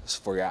distance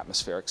for your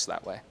atmospherics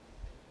that way.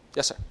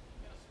 Yes, sir.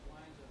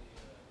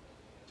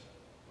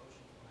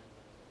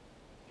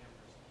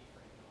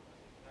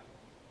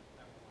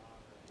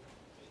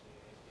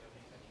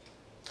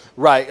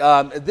 Right.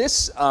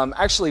 This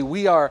actually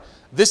we are.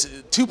 This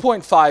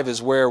 2.5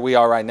 is where we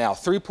are right now.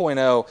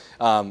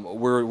 3.0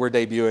 we're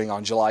debuting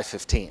on July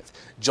 15th.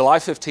 July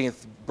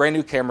 15th, brand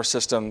new camera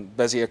system,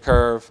 Bezier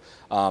curve,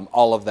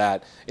 all of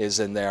that is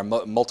in there.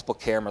 Multiple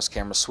cameras,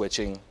 camera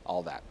switching,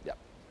 all that. Yep.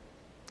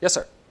 Yes,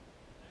 sir.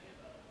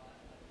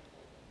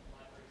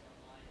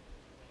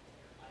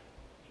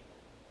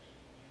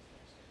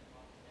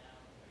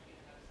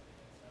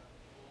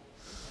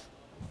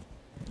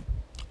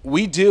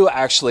 We do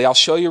actually. I'll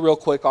show you real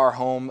quick our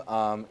home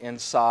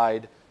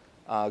inside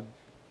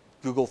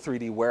Google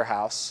 3D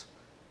Warehouse.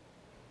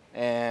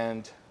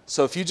 And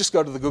so if you just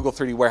go to the Google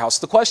 3D Warehouse,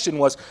 the question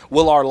was,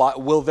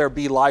 will there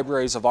be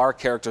libraries of our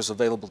characters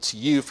available to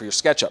you for your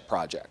SketchUp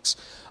projects?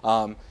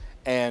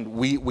 And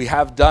we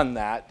have done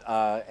that,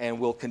 and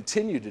we'll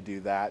continue to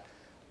do that.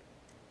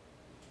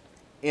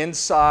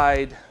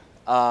 Inside,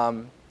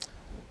 Reallusion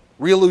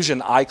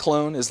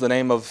iClone is the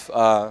name of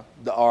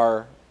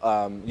our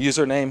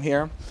username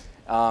here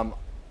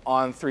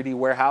on 3D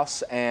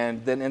Warehouse,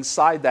 and then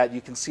inside that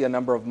you can see a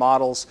number of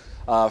models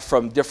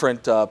from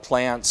different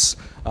plants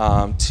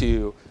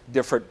to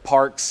different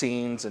park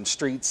scenes and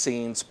street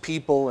scenes.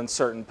 People in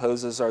certain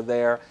poses are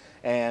there,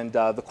 and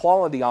the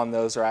quality on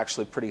those are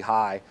actually pretty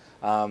high.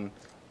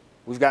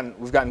 We've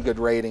gotten good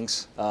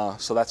ratings,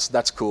 so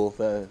that's cool.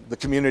 The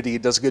community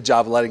does a good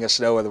job of letting us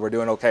know whether we're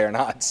doing okay or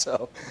not.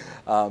 So,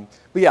 but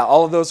yeah,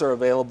 all of those are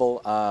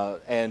available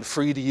and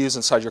free to use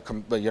inside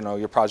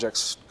your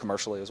projects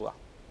commercially as well.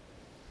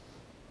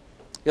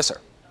 Yes,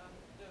 sir.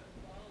 The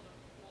models are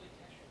fully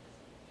textured. Does it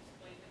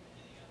display them in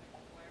any other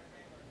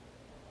wireframe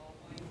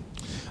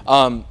or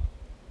all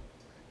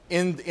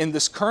In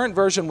this current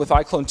version with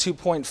iClone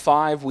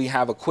 2.5, we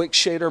have a quick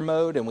shader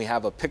mode and we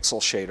have a pixel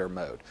shader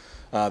mode.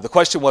 The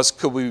question was,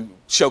 could we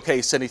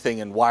showcase anything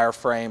in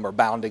wireframe or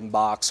bounding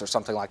box or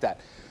something like that?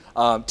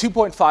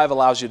 2.5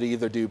 allows you to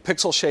either do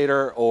pixel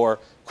shader or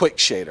quick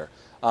shader.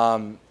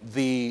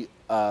 The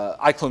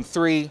iClone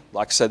 3,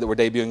 like I said, that we're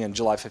debuting in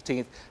July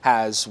 15th,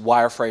 has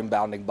wireframe,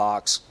 bounding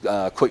box,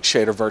 quick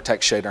shader,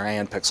 vertex shader,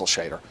 and pixel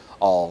shader,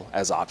 all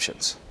as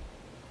options.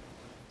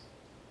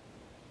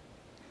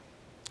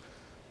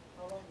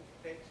 How long does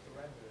it take to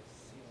render a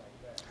scene like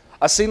that?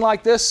 A scene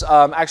like this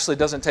actually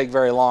doesn't take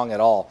very long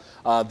at all.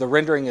 The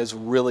rendering is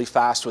really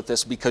fast with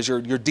this because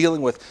you're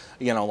dealing with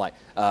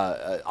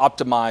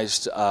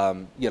optimized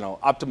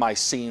optimized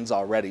scenes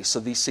already. So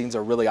these scenes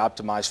are really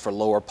optimized for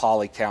lower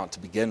poly count to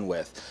begin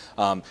with.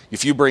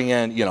 If you bring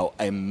in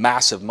a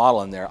massive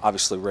model in there,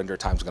 obviously render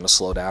time is going to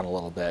slow down a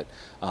little bit.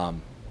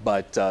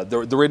 But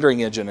the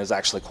rendering engine is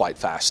actually quite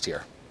fast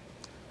here.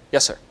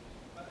 Yes, sir.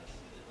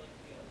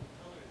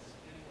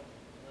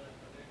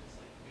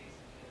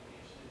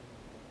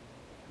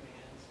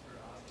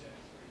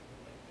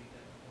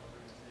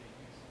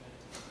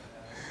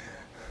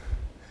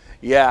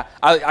 Yeah,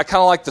 I kind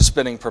of like the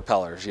spinning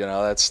propellers.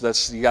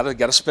 That's you got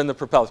to spin the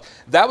propellers.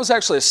 That was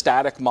actually a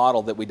static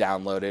model that we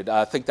downloaded.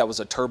 I think that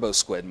was a Turbo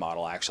Squid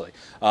model actually.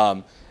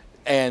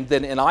 And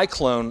then in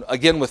iClone,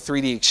 again with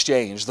 3D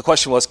Exchange, the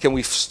question was, can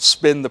we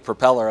spin the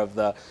propeller of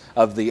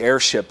the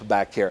airship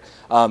back here?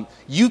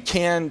 You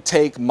can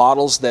take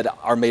models that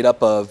are made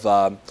up of,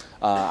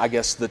 I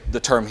guess the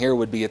term here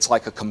would be, it's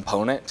like a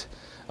component.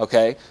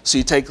 Okay, so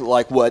you take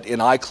like what in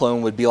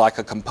iClone would be like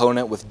a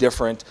component with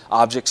different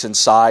objects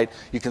inside.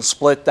 You can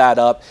split that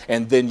up,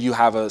 and then you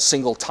have a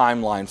single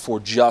timeline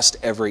for just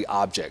every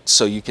object.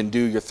 So you can do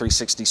your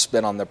 360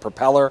 spin on the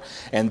propeller,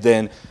 and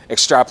then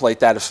extrapolate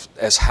that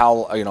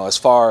as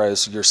far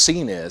as your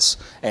scene is,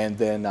 and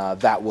then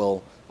that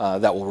will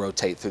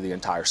rotate through the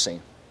entire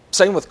scene.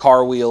 Same with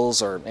car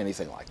wheels or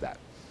anything like that.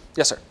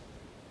 Yes, sir.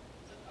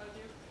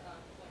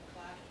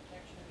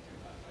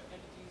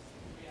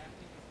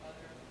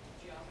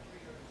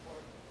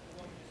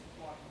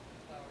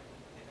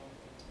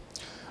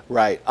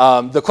 Right.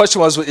 The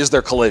question was, is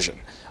there collision?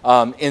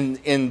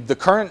 In the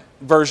current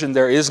version,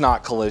 there is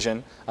not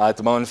collision at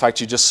the moment. In fact,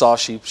 you just saw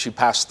she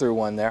passed through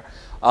one there.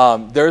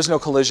 There is no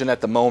collision at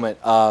the moment.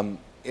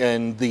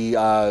 In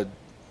the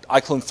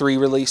iClone 3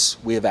 release,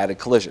 we have added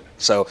collision.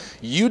 So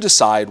you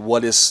decide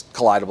what is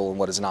collidable and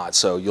what is not.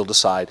 So you'll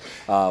decide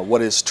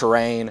what is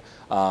terrain,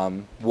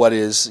 what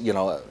is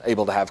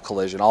able to have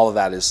collision. All of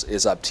that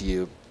is up to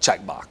you.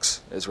 Checkbox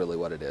is really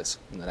what it is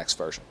in the next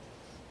version.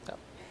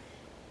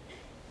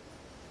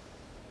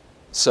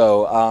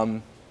 So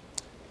I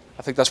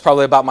think that's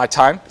probably about my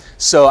time.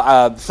 So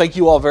thank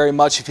you all very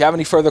much. If you have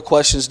any further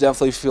questions,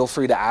 definitely feel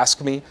free to ask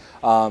me.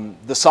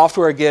 The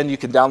software, again, you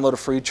can download a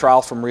free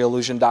trial from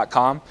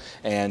reallusion.com.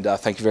 And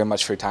thank you very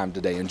much for your time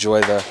today.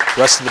 Enjoy the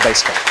rest of the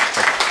base code.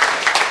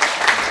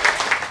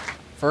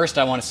 First,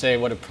 I want to say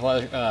what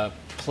a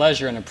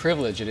pleasure and a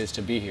privilege it is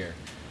to be here.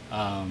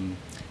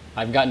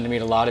 I've gotten to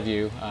meet a lot of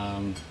you.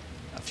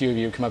 A few of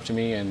you come up to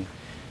me, and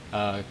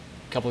a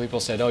couple of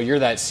people said, "Oh, you're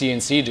that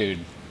CNC dude."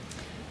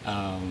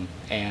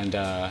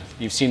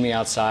 You've seen me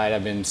outside.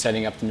 I've been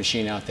setting up the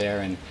machine out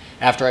there, and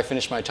after I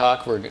finish my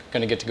talk, we're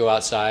going to get to go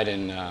outside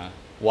and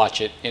watch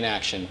it in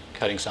action,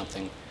 cutting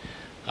something.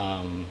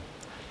 I'm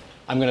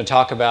going to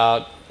talk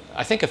about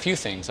I think a few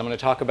things. I'm going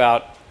to talk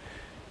about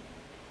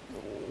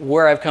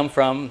where I've come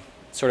from,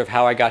 sort of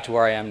how I got to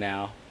where I am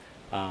now,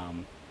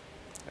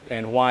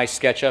 and why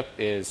SketchUp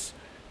is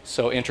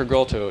so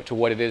integral to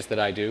what it is that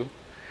I do,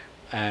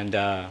 and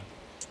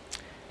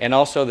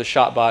also the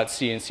ShopBot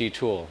CNC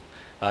tool.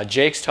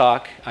 Jake's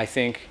talk, I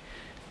think,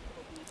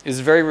 is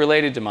very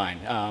related to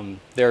mine.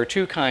 There are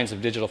two kinds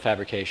of digital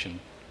fabrication,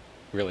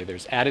 really.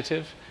 There's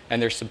additive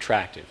and there's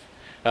subtractive.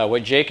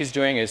 What Jake is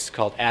doing is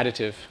called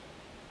additive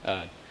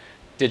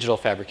digital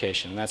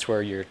fabrication. And that's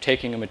where you're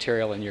taking a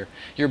material and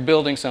you're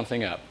building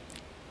something up.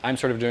 I'm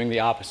sort of doing the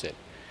opposite.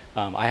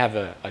 I have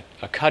a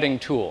cutting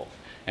tool,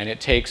 and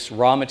it takes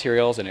raw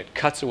materials and it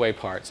cuts away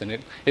parts, and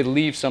it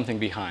leaves something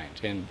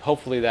behind. And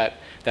hopefully that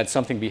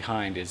something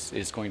behind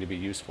is going to be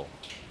useful.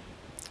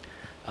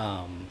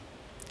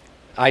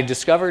 I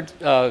discovered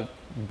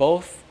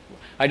both.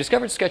 I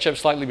discovered SketchUp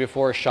slightly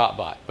before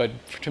ShopBot, but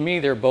to me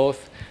they're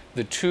both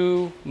the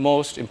two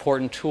most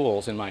important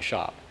tools in my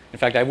shop. In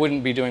fact, I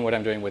wouldn't be doing what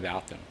I'm doing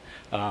without them.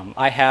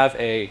 I have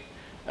a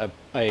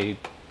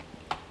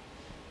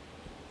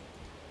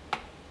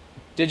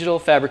digital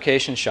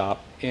fabrication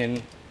shop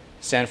in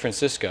San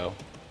Francisco.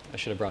 I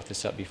should have brought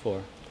this up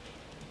before.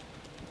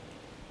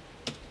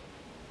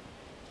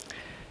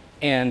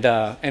 And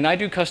I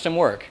do custom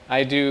work.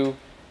 I do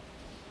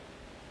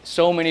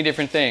so many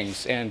different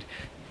things. And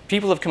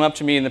people have come up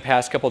to me in the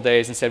past couple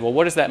days and said, well,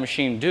 what does that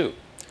machine do?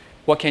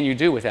 What can you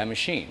do with that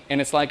machine?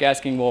 And it's like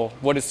asking, well,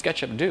 what does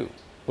SketchUp do?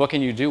 What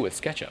can you do with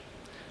SketchUp?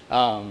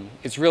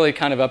 It's really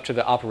kind of up to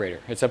the operator.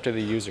 It's up to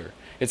the user.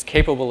 It's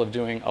capable of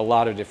doing a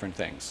lot of different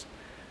things.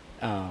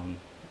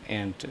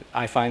 And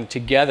I find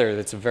together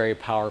that's a very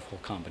powerful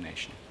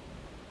combination.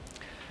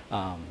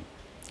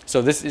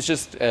 So this is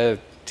just, to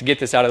get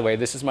this out of the way,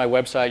 this is my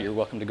website. You're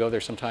welcome to go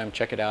there sometime,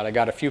 check it out. I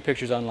got a few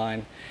pictures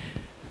online.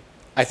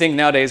 I think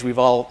nowadays we've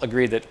all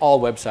agreed that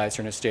all websites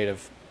are in a state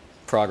of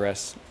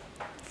progress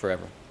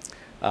forever.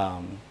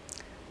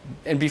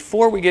 And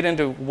before we get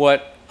into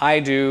what I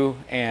do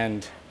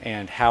and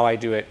how I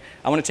do it,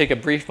 I want to take a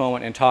brief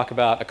moment and talk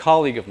about a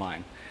colleague of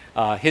mine.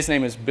 His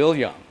name is Bill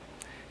Young,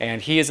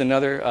 and he is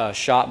another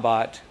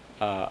ShopBot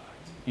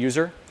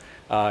user.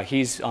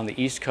 He's on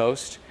the East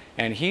Coast,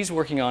 and he's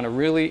working on a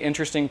really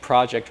interesting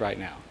project right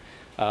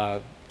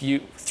now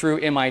through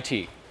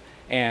MIT.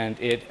 And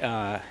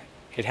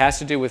it has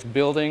to do with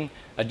building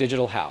a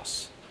digital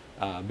house,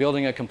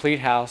 building a complete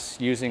house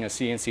using a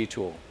CNC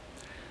tool.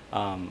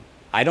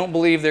 I don't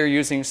believe they're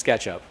using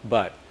SketchUp,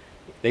 but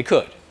they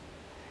could.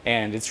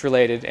 And it's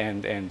related,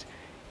 and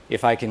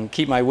if I can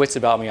keep my wits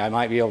about me, I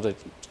might be able to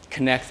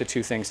connect the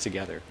two things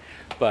together.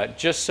 But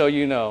just so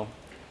you know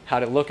how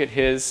to look at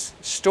his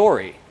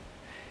story,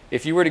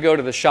 if you were to go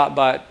to the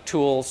ShopBot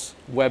Tools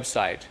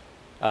website,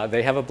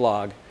 they have a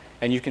blog,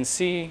 and you can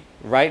see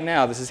right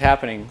now, this is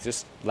happening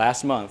just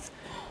last month,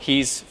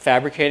 he's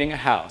fabricating a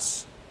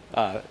house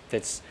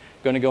that's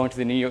going to go into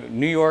the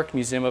New York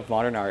Museum of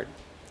Modern Art.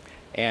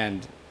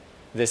 And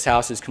this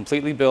house is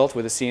completely built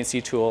with a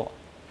CNC tool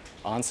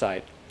on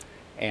site.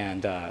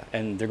 And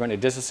they're going to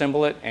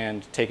disassemble it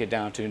and take it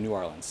down to New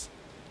Orleans.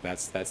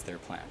 That's their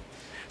plan.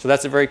 So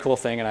that's a very cool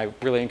thing, and I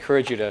really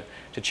encourage you to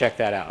check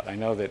that out. I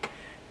know that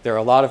there are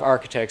a lot of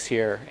architects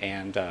here,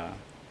 and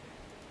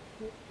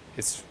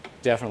it's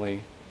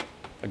definitely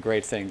a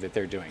great thing that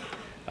they're doing.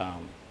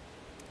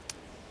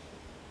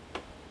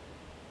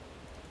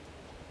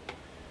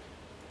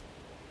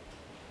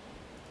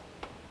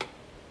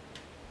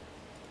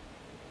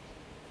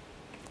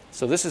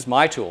 So this is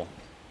my tool.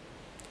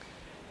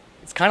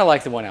 It's kind of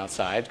like the one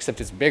outside,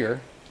 except it's bigger,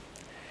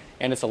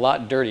 and it's a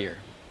lot dirtier.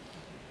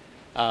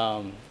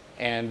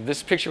 And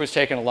this picture was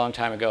taken a long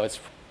time ago. It's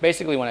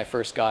basically when I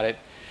first got it.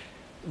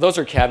 Those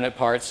are cabinet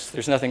parts.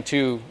 There's nothing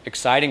too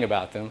exciting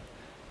about them.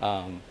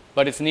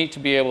 But it's neat to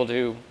be able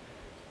to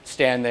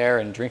stand there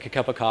and drink a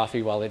cup of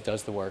coffee while it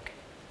does the work.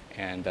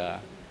 And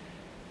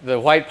the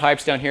white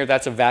pipes down here,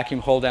 that's a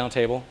vacuum hold-down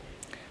table.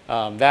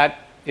 That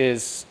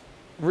is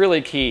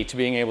really key to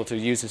being able to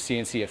use a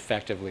CNC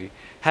effectively.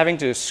 Having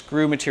to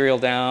screw material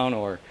down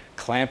or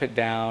clamp it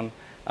down,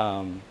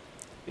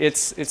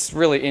 it's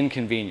really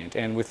inconvenient.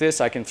 And with this,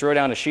 I can throw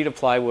down a sheet of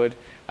plywood,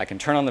 I can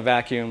turn on the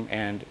vacuum,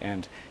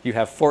 and you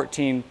have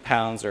 14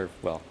 pounds, or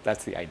well,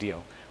 that's the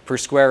ideal, per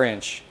square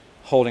inch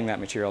holding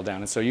that material down.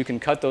 And so you can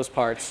cut those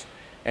parts,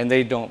 and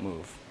they don't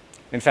move.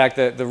 In fact,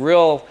 the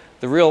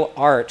real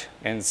art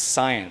and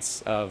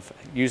science of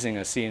using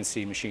a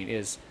CNC machine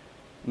is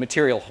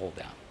material hold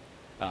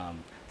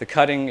down. The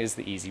cutting is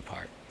the easy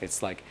part.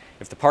 It's like,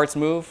 if the parts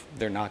move,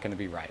 they're not going to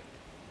be right.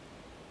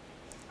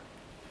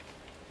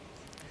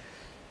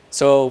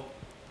 So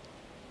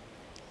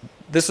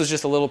this was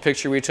just a little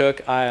picture we took.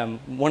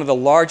 One of the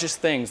largest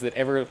things that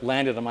ever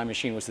landed on my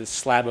machine was this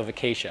slab of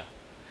acacia.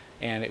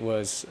 And it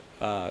was,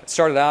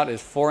 started out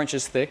as 4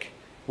 inches thick,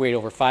 weighed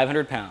over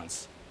 500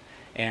 pounds.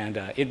 And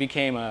it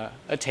became a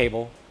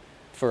table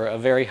for a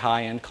very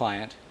high-end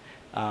client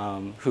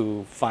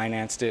who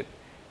financed it.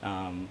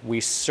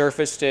 We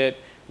surfaced it.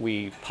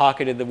 We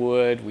pocketed the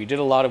wood. We did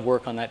a lot of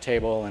work on that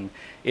table, and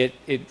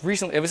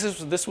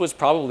this was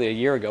probably a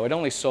year ago. It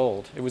only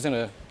sold. It was in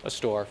a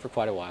store for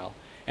quite a while,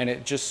 and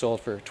it just sold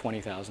for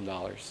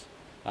 $20,000.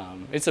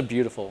 It's a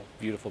beautiful,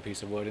 beautiful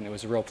piece of wood, and it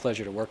was a real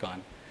pleasure to work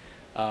on.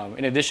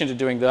 In addition to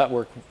doing that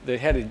work, they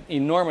had an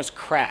enormous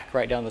crack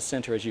right down the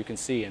center, as you can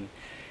see,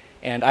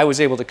 and I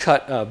was able to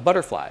cut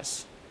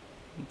butterflies,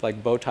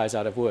 like bow ties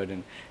out of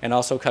wood, and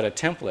also cut a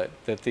template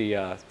that the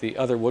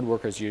other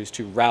woodworkers used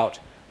to route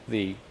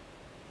the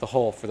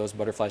hole for those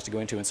butterflies to go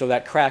into. And so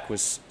that crack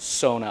was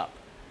sewn up.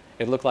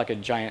 It looked like a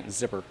giant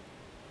zipper,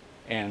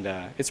 and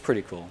it's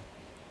pretty cool.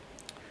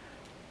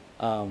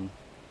 Now,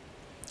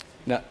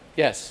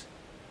 yes?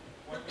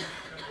 Why did you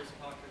cut those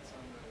pockets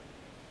on the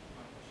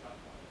shop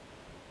block?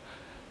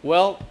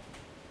 Well,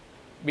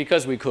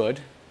 because we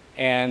could,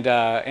 and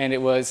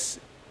it was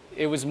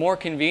more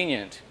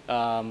convenient.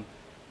 No,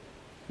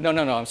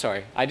 I'm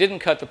sorry. I didn't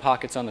cut the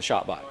pockets on the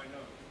shop bot. Oh, I know.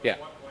 Yeah.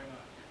 Why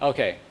not?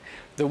 Okay.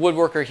 The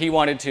woodworker, he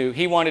wanted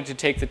to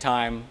take the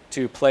time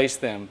to place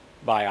them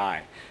by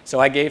eye. So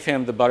I gave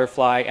him the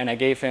butterfly, and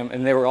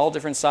they were all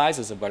different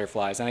sizes of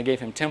butterflies, and I gave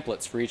him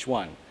templates for each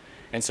one.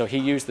 And so he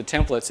used the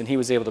templates, and he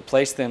was able to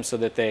place them so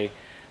that they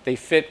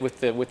fit with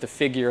the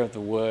figure of the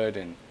wood.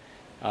 And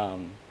a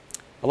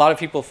lot of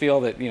people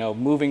feel that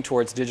moving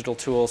towards digital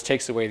tools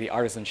takes away the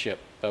artisanship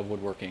of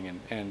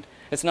woodworking, and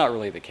it's not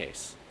really the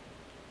case.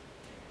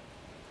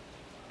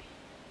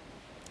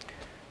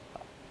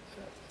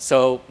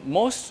 So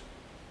most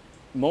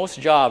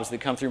jobs that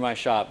come through my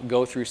shop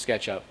go through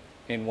SketchUp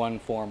in one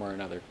form or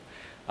another.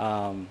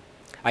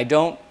 I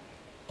don't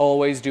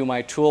always do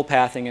my tool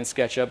pathing in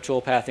SketchUp.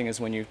 Tool pathing is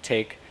when you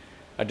take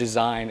a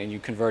design and you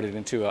convert it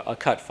into a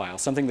cut file,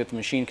 something that the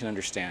machine can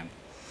understand.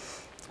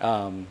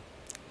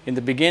 In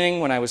the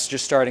beginning, when I was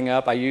just starting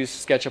up, I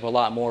used SketchUp a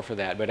lot more for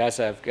that. But as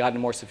I've gotten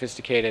more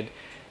sophisticated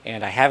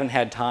and I haven't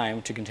had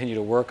time to continue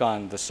to work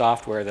on the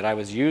software that I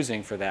was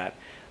using for that,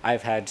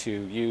 I've had to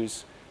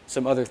use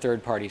some other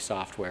third-party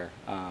software.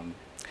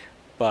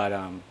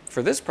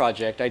 For this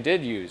project, I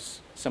did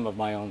use some of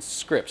my own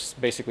scripts,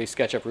 basically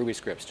SketchUp Ruby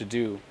scripts, to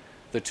do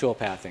the tool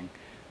pathing.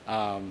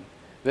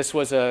 This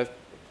was a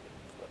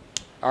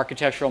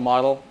architectural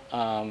model.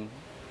 It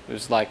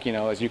was like,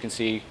 as you can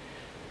see,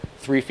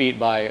 3 feet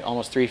by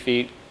almost 3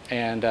 feet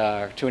and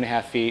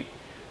 2.5 feet.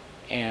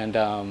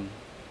 And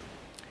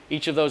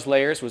each of those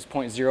layers was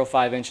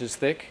 0.05 inches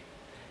thick.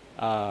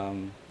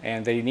 And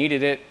they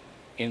needed it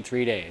in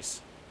 3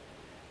 days.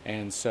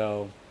 And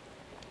so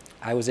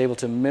I was able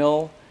to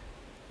mill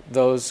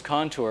those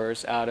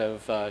contours out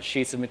of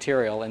sheets of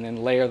material and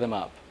then layer them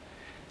up.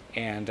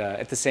 And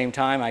at the same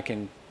time, I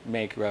can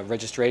make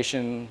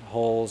registration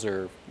holes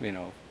or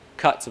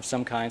cuts of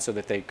some kind so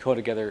that they go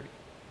together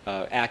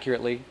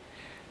accurately.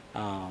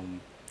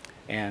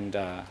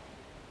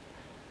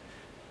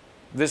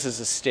 This is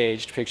a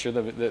staged picture.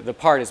 The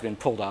part has been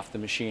pulled off the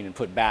machine and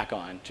put back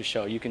on to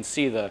show. You can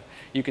see the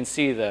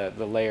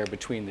layer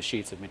between the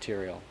sheets of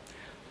material.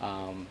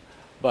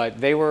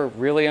 But they were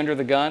really under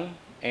the gun,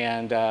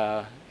 and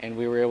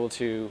we were able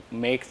to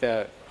make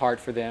the part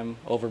for them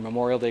over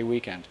Memorial Day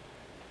weekend.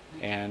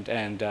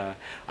 And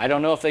I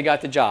don't know if they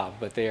got the job,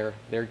 but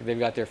they've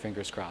got their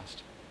fingers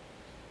crossed.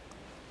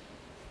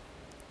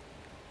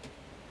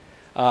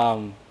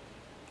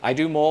 I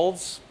do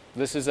molds.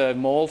 This is a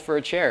mold for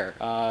a chair.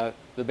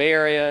 The Bay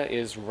Area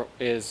is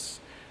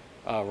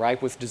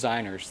ripe with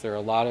designers. There are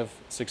a lot of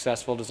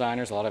successful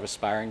designers, a lot of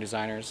aspiring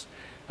designers.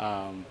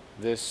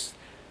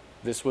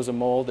 This was a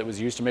mold that was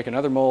used to make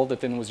another mold that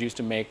then was used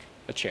to make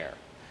a chair.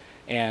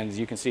 And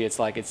you can see it's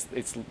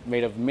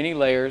made of many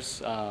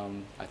layers.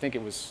 I think I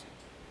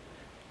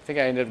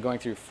ended up going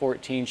through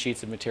 14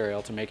 sheets of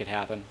material to make it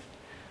happen.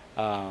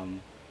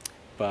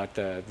 But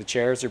the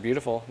chairs are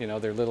beautiful.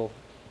 They're little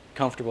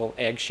comfortable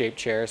egg-shaped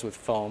chairs with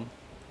foam.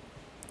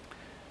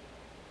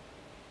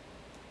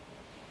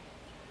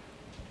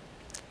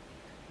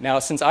 Now,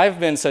 since I've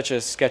been such a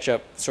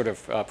SketchUp sort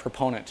of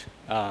proponent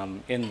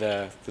in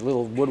the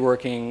little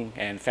woodworking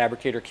and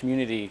fabricator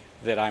community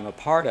that I'm a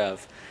part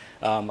of,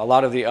 a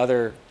lot of the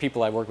other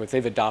people I work with,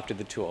 they've adopted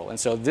the tool. And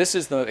so this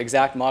is the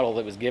exact model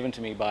that was given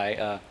to me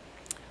by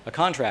a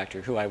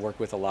contractor who I work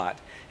with a lot.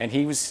 And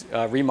he was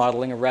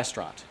remodeling a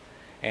restaurant.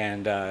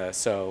 And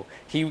so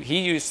he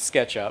used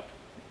SketchUp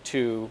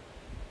to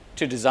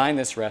design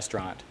this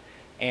restaurant.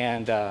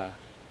 And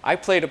I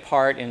played a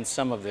part in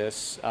some of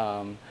this.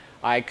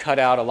 I cut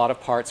out a lot of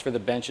parts for the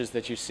benches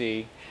that you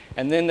see.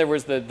 And then there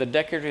was the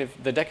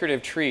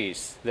decorative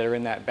trees that are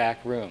in that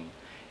back room.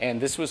 And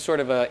this was sort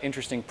of an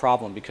interesting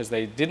problem because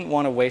they didn't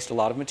want to waste a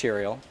lot of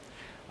material.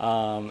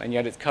 And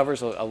yet it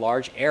covers a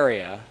large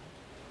area,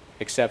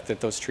 except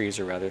that those trees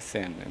are rather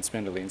thin and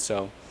spindly. And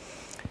so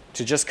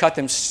to just cut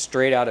them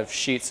straight out of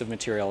sheets of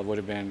material would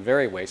have been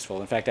very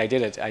wasteful. In fact, I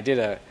did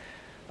a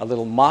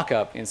little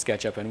mock-up in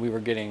SketchUp, and we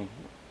were getting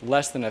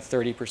less than a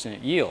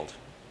 30% yield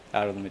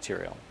out of the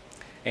material.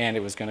 And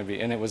it was going to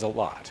be, and it was a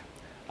lot.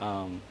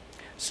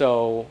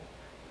 So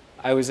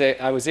I was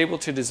able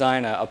to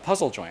design a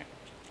puzzle joint,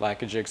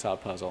 like a jigsaw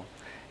puzzle.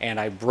 And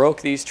I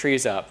broke these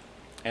trees up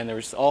And there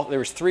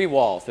was 3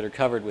 walls that are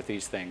covered with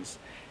these things.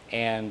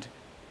 And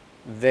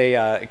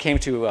it came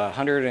to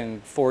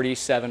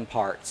 147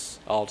 parts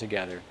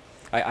altogether.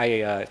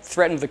 I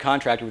threatened the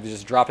contractor with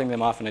just dropping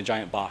them off in a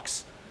giant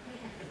box,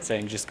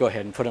 saying just go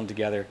ahead and put them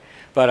together.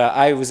 But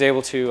I was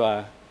able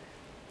to,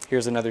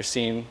 here's another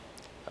scene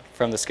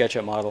from the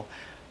SketchUp model.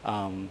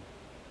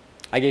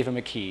 I gave him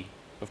a key,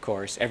 of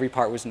course. Every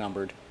part was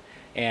numbered.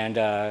 And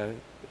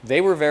they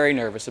were very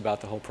nervous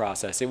about the whole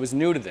process. It was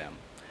new to them.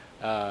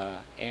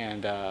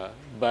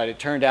 But it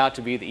turned out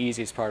to be the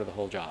easiest part of the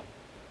whole job.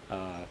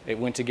 It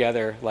went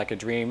together like a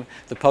dream.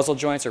 The puzzle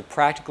joints are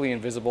practically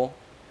invisible.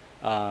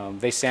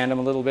 They sand them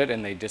a little bit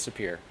and they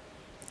disappear.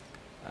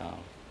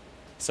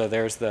 So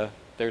there's the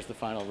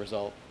final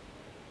result.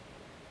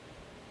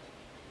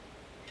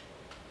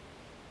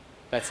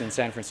 That's in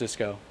San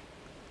Francisco.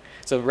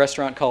 It's a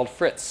restaurant called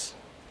Fritz.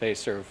 They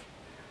serve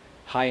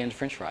high-end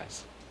French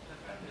fries.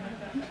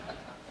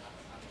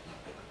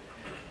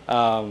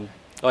 Oh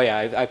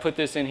yeah, I put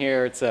this in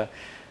here. It's a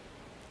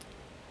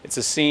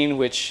scene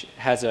which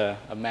has a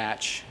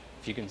match.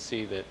 If you can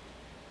see that,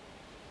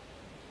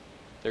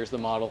 there's the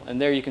model,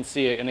 and there you can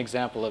see an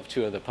example of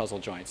 2 of the puzzle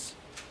joints.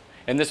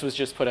 And this was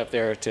just put up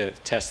there to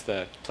test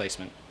the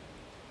placement.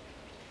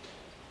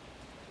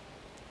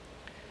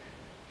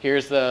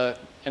 Here's an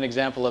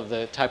example of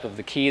the type of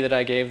the key that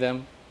I gave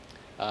them.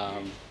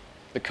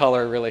 The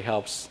color really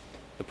helps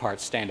the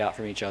parts stand out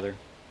from each other.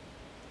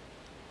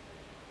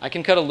 I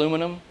can cut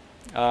aluminum.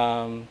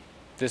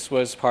 This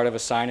was part of a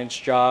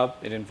signage job.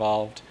 It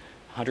involved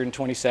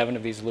 127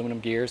 of these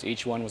aluminum gears.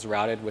 Each one was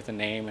routed with a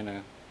name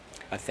and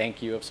a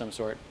thank you of some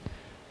sort.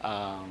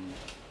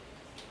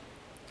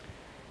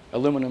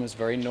 Aluminum is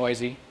very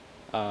noisy.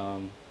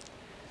 The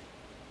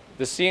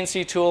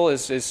CNC tool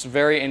is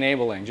very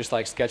enabling, just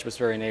like SketchUp is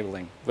very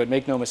enabling. But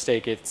make no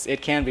mistake,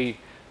 it can be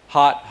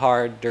hot,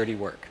 hard, dirty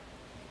work.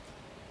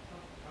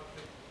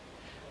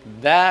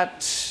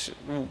 That,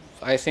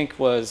 I think,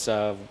 was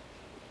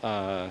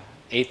 1/8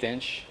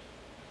 inch,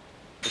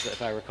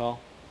 if I recall.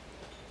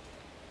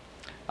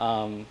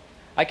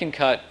 I can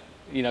cut,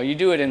 you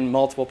do it in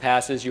multiple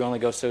passes. You only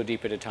go so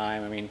deep at a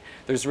time. I mean,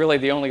 there's really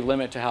the only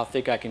limit to how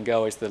thick I can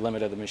go is the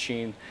limit of the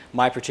machine.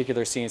 My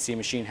particular CNC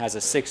machine has a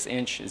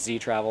 6-inch Z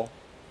travel.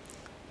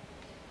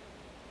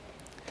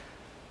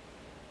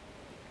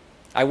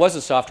 I was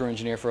a software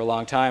engineer for a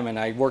long time, and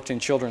I worked in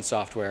children's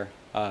software,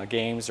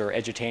 games or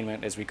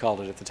edutainment as we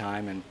called it at the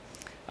time.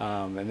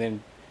 And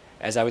then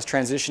as I was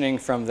transitioning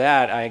from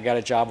that, I got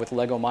a job with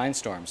Lego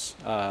Mindstorms.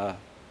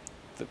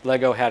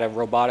 Lego had a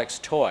robotics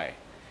toy.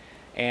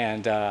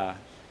 And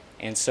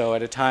so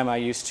at a time I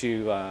used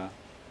to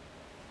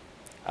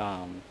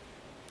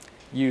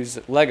use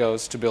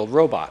Legos to build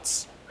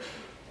robots.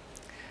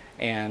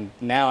 And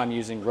now I'm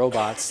using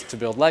robots to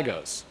build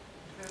Legos.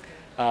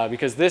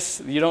 Because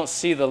this, you don't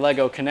see the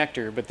Lego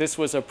connector, but this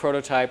was a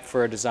prototype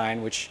for a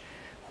design which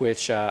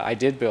I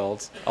did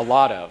build a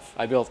lot of.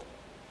 I built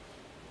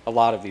a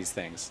lot of these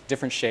things,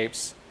 different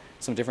shapes,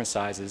 some different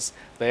sizes.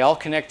 They all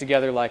connect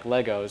together like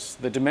Legos.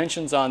 The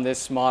dimensions on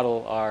this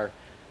model are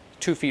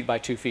 2 feet by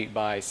 2 feet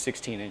by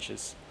 16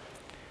 inches.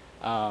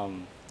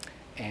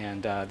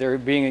 They're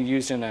being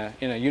used in a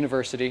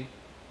university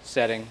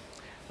setting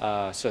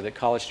so that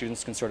college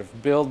students can sort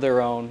of build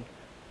their own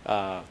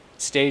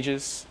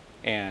stages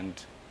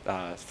and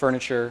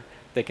furniture.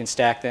 They can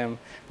stack them,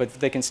 but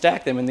they can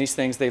stack them, and these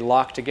things, they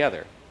lock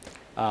together.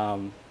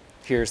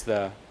 Here's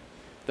the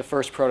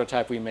first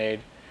prototype we made.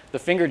 The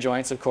finger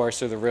joints, of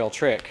course, are the real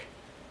trick,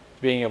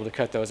 being able to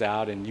cut those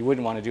out, and you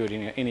wouldn't want to do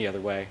it any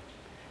other way,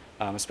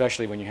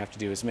 especially when you have to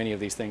do as many of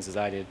these things as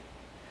I did.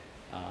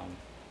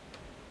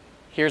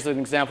 Here's an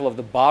example of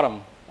the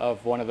bottom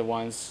of one of the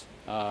ones.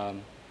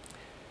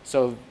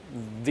 So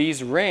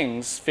these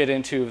rings fit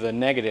into the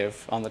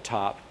negative on the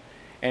top,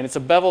 and it's a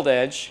beveled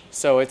edge,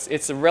 so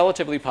it's a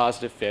relatively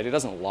positive fit. It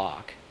doesn't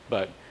lock,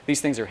 but these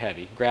things are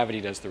heavy.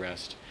 Gravity does the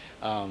rest.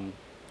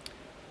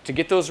 To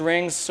get those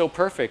rings so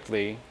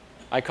perfectly,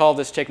 I call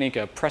this technique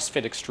a press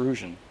fit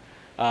extrusion.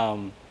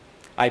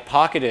 I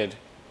pocketed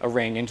a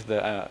ring into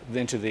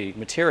the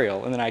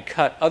material, and then I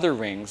cut other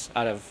rings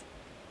out of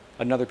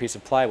another piece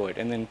of plywood.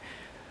 And then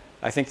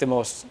I think the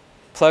most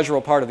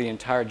pleasurable part of the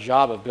entire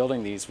job of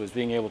building these was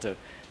being able to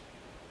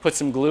put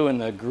some glue in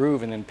the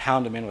groove and then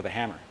pound them in with a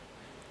hammer.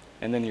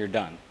 And then you're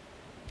done.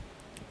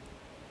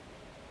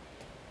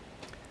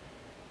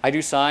 I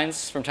do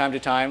signs from time to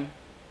time.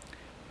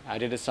 I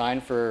did a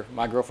sign for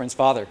my girlfriend's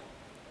father.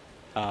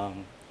 I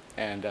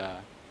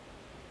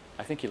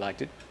think he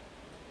liked it.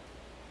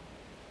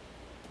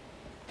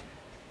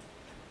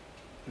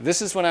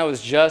 This is when I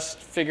was just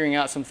figuring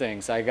out some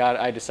things.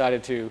 I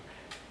decided to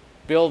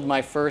build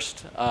my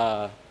first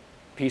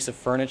piece of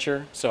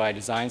furniture, so I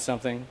designed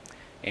something,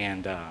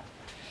 and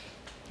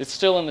it's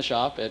still in the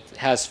shop. It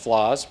has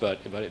flaws, but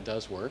it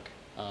does work.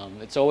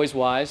 It's always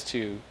wise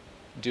to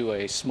do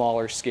a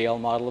smaller scale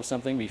model of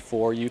something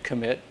before you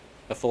commit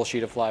a full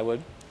sheet of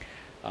plywood.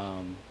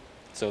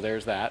 So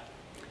there's that.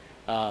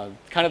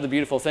 Kind of the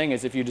beautiful thing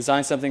is if you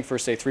design something for,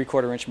 say,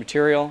 3/4 inch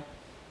material,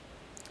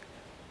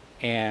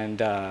 and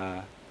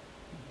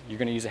you're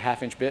going to use a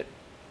 1/2-inch bit,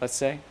 let's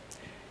say,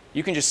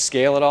 you can just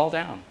scale it all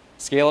down.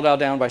 Scale it all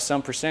down by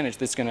some percentage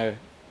that's going to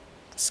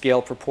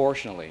scale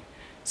proportionally.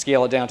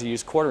 Scale it down to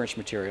use 1/4-inch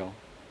material,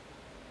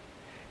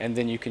 and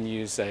then you can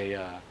use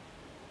a,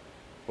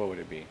 what would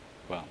it be?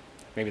 Well,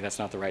 maybe that's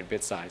not the right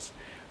bit size,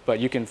 but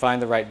you can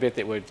find the right bit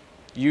that would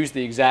use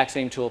the exact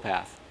same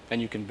toolpath,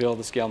 and you can build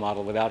the scale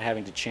model without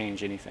having to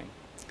change anything.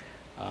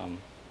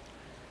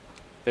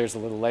 There's a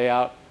little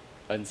layout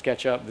in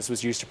SketchUp. This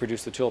was used to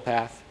produce the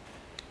toolpath.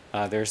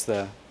 There's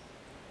the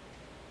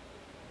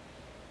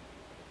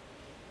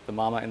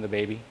mama and the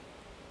baby.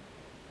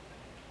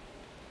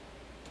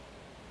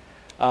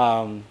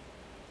 A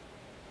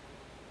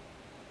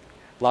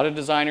lot of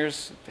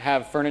designers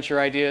have furniture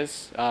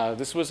ideas.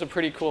 This was a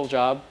pretty cool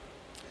job.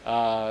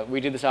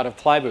 We did this out of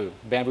plywood,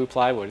 bamboo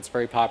plywood. It's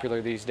very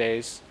popular these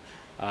days,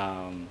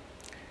 and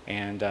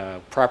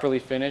properly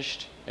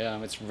finished.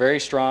 It's very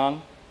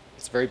strong.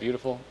 It's very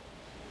beautiful.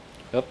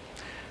 Oh,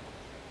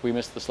 we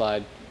missed the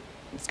slide.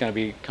 It's going to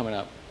be coming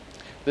up.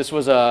 This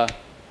was a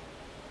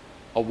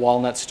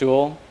walnut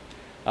stool.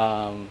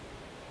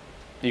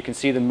 You can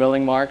see the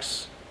milling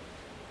marks.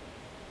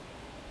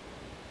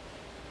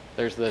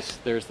 There's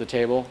the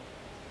table.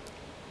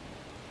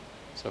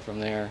 So from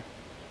there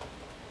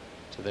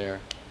to there.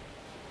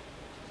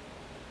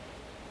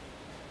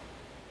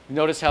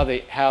 Notice how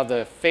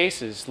the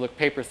faces look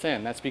paper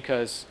thin. That's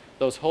because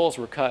those holes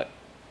were cut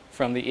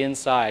from the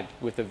inside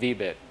with the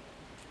V-bit.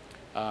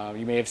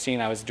 You may have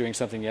seen I was doing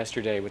something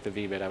yesterday with the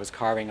V-bit. I was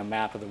carving a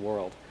map of the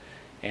world,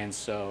 and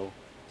so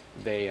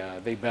they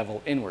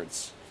bevel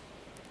inwards.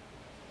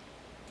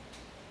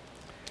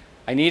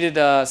 I needed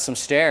some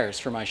stairs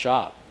for my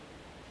shop.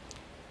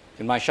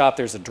 In my shop,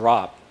 there's a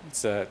drop.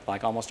 It's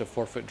like almost a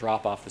 4-foot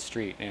drop off the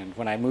street. And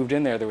when I moved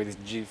in there were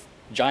these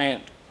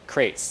giant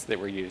crates that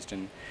were used.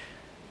 And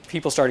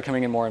people started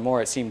coming in more and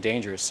more. It seemed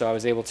dangerous. So I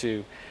was able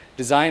to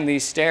design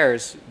these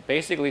stairs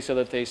basically so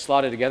that they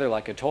slotted together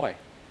like a toy.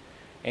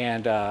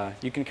 And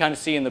you can kind of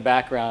see in the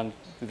background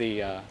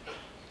the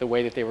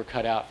way that they were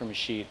cut out from a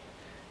sheet.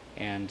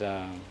 And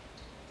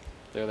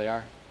there they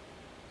are.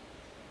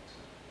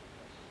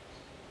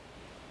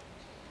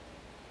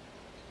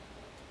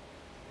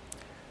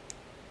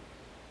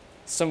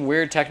 Some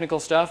weird technical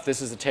stuff.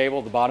 This is a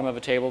table, the bottom of a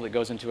table that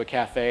goes into a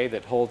cafe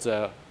that holds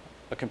a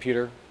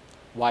computer,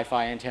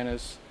 Wi-Fi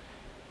antennas.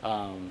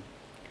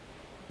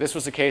 This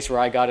was a case where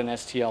I got an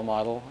STL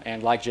model,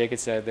 and like Jake had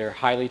said, they're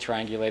highly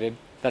triangulated.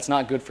 That's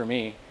not good for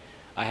me.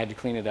 I had to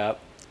clean it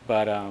up,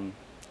 but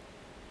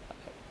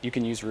you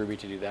can use Ruby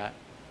to do that.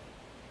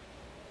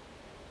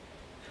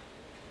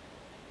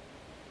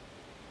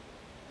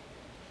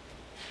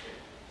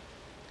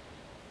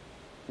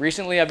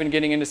 Recently, I've been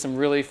getting into some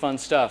really fun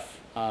stuff.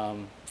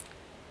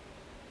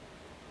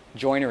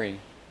 Joinery,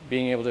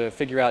 being able to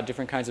figure out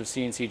different kinds of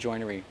CNC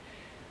joinery.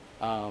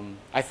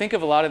 I think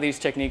of a lot of these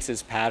techniques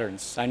as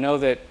patterns. I know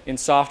that in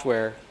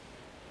software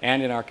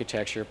and in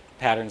architecture,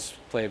 patterns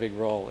play a big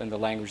role in the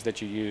language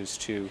that you use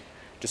to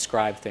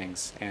describe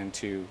things and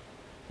to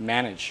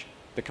manage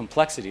the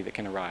complexity that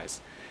can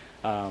arise.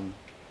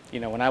 You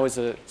know, when I was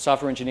a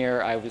software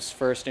engineer, I was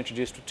first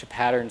introduced to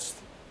patterns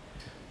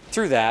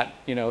through that,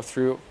 you know,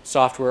 through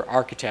software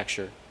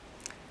architecture.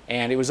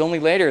 And it was only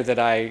later that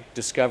I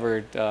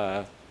discovered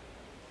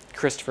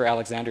Christopher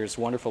Alexander's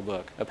wonderful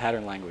book, A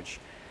Pattern Language.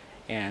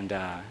 And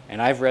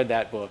I've read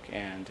that book,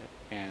 and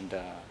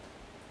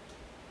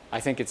I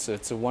think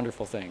it's a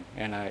wonderful thing.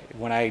 And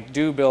when I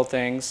do build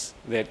things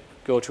that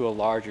go to a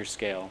larger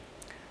scale,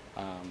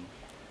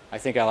 I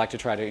think I like to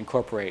try to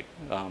incorporate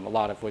a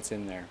lot of what's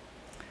in there.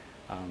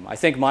 I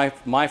think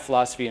my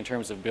philosophy in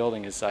terms of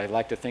building is I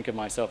like to think of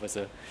myself as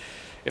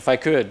if I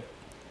could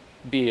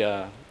be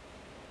a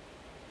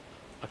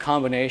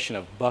combination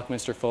of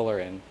Buckminster Fuller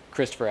and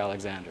Christopher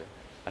Alexander.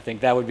 I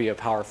think that would be a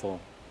powerful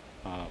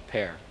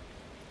pair.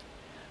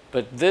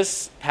 But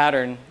this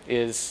pattern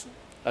is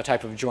a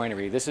type of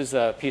joinery. This is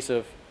a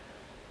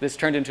this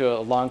turned into a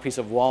long piece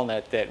of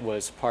walnut that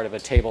was part of a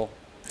table.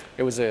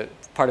 It was a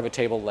part of a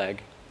table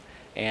leg.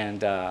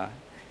 And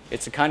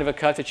it's a kind of a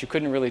cut that you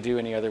couldn't really do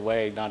any other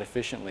way, not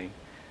efficiently.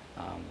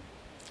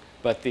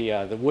 But the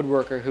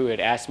woodworker who had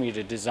asked me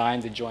to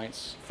design the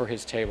joints for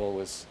his table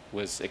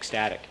was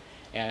ecstatic.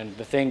 And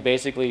the thing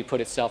basically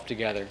put itself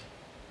together.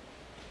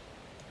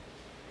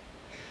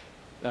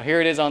 Now here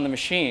it is on the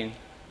machine.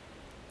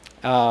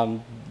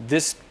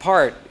 This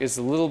part is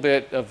a little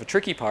bit of a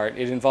tricky part.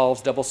 It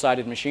involves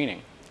double-sided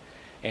machining.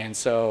 And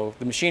so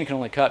the machine can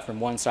only cut from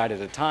one side at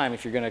a time.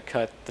 If you're going to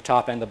cut the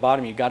top and the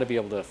bottom, you've got to be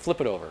able to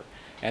flip it over.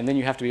 And then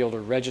you have to be able to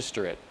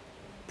register it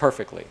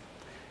perfectly.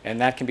 And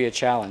that can be a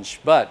challenge.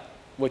 But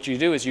what you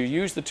do is you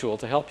use the tool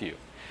to help you.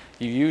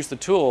 You use the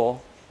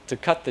tool to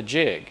cut the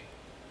jig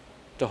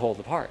to hold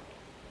the part.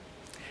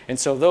 And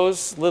so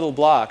those little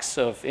blocks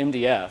of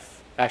MDF,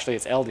 actually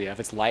it's LDF,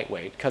 it's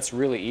lightweight, cuts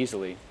really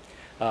easily.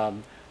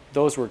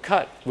 Those were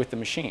cut with the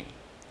machine.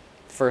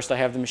 First I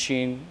have the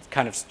machine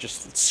kind of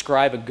just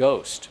scribe a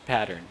ghost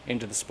pattern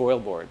into the spoil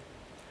board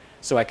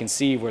so I can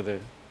see where the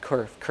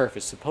kerf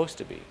is supposed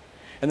to be.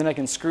 And then I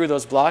can screw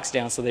those blocks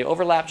down so they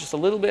overlap just a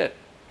little bit.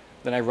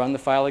 Then I run the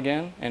file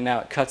again, and now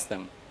it cuts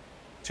them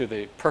to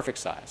the perfect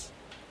size.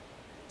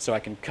 So I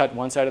can cut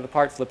one side of the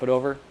part, flip it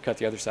over, cut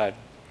the other side.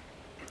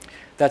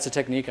 That's a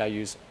technique I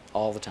use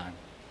all the time.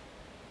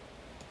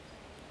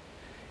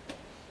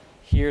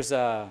 Here's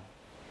a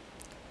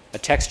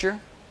texture.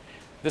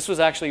 This was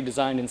actually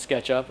designed in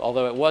SketchUp,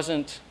 although it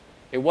wasn't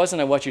a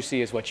what you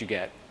see is what you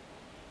get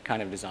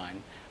kind of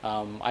design.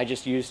 I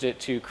just used it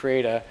to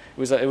create it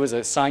was a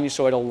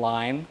sinusoidal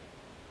line,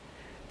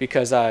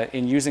 because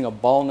in using a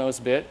ball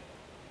nose bit,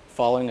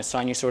 following a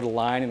sinusoidal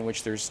line in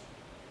which there's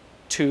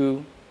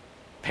two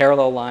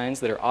parallel lines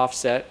that are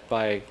offset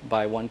by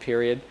one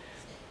period,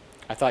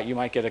 I thought you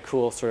might get a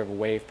cool sort of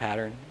wave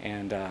pattern,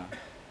 and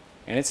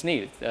it's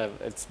neat.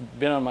 It's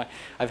been on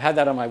I've had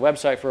that on my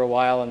website for a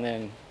while, and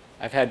then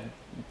I've had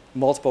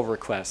multiple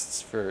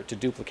requests to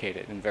duplicate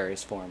it in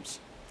various forms.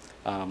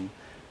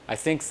 I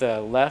think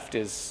the left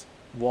is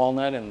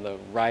walnut and the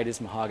right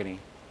is mahogany.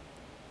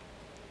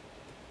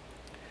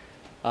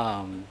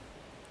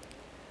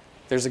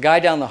 There's a guy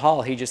down the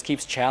hall, he just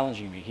keeps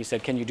challenging me. He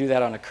said, "Can you do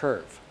that on a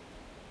curve?"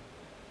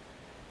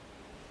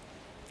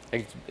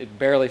 It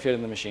barely fit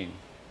in the machine.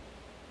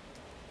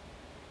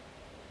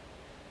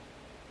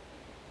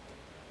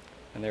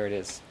 And there it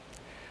is.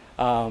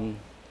 We're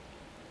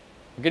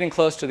getting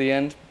close to the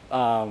end.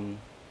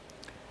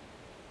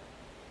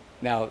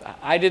 Now,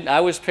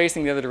 I was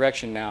facing the other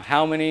direction now.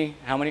 How many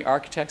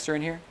architects are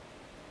in here?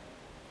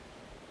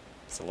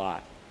 It's a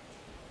lot.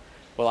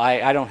 Well,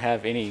 I don't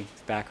have any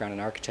background in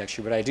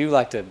architecture, but I do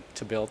like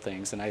to build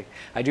things, and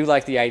I do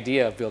like the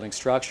idea of building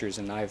structures,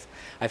 and I've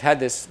had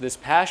this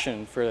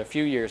passion for a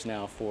few years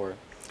now for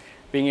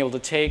being able to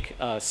take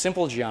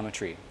simple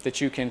geometry that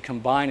you can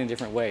combine in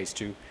different ways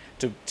to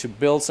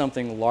build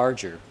something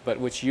larger, but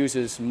which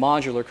uses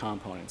modular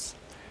components.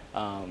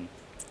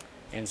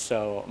 And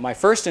so my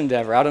first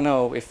endeavor, I don't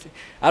know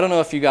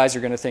if you guys are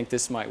going to think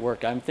this might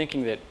work. I'm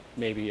thinking that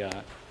maybe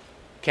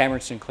Cameron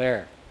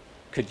Sinclair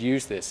could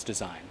use this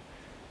design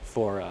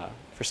for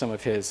some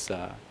of his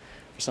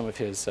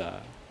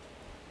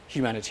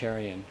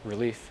humanitarian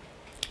relief.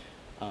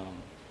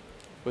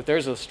 But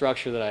there's a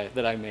structure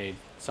that I made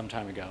some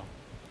time ago.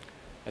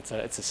 It's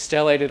a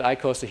stellated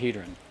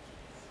icosahedron,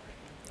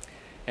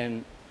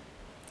 and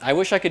I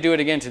wish I could do it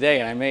again today,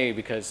 and I may,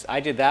 because I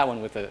did that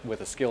one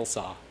with a skill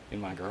saw in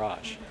my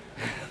garage.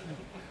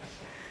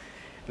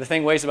 The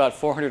thing weighs about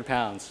 400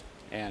 pounds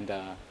and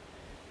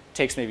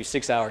takes maybe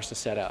 6 hours to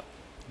set up,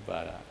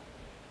 but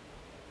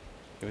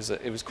it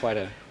was quite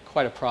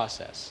a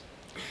process.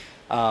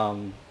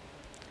 I've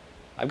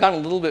gotten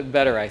a little bit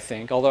better, I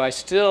think, although I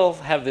still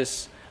have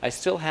this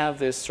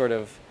sort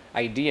of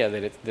idea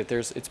that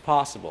it's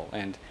possible,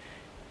 and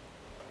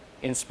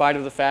in spite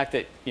of the fact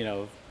that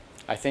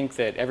I think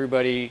that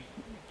everybody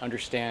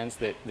understands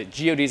that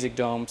geodesic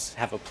domes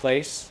have a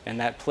place, and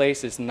that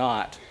place is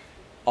not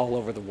all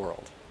over the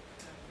world.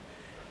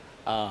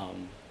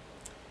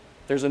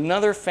 There's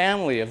another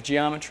family of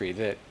geometry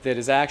that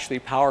is actually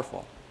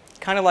powerful.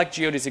 Kind of like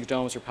geodesic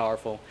domes are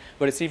powerful,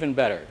 but it's even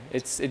better.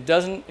 It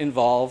doesn't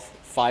involve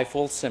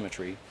fivefold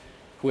symmetry,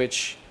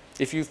 which,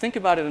 if you think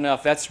about it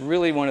enough, that's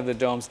really one of the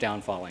dome's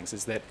downfallings,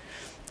 is that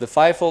the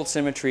fivefold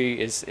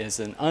symmetry is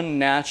an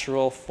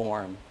unnatural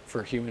form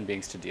for human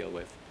beings to deal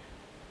with.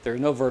 There are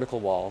no vertical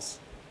walls.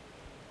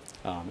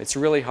 It's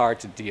really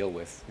hard to deal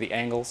with the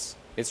angles.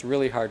 It's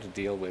really hard to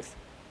deal with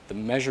the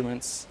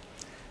measurements.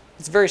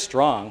 It's very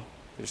strong.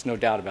 There's no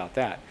doubt about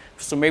that.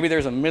 So maybe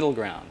there's a middle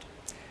ground.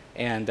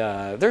 And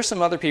there's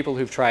some other people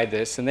who've tried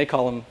this, and they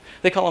call them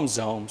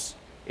zomes.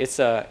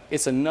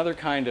 It's another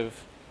kind of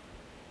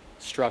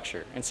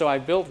structure. And so I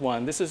built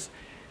one.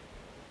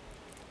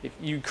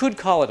 You could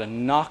call it a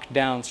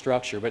knockdown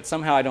structure, but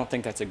somehow I don't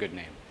think that's a good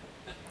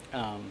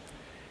name.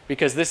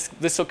 Because this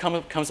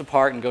comes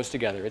apart and goes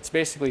together. It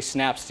basically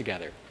snaps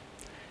together.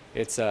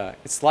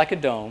 It's like a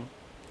dome,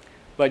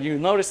 but you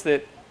notice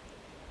that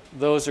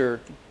those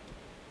are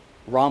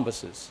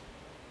rhombuses,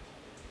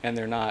 and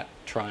they're not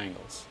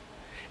triangles.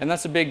 And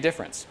that's a big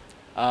difference.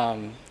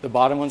 The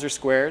bottom ones are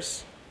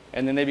squares,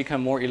 and then they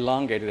become more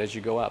elongated as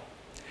you go up.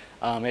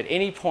 At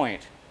any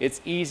point,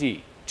 it's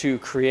easy to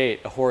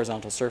create a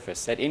horizontal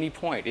surface. At any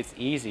point, it's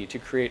easy to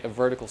create a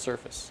vertical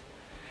surface.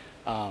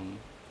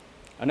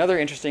 Another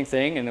interesting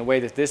thing in the way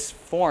that this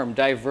form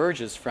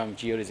diverges from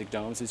geodesic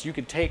domes is you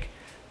could take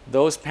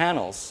those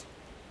panels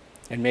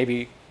and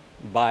maybe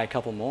buy a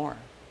couple more,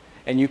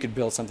 and you could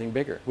build something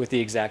bigger with the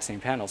exact same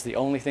panels. The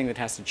only thing that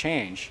has to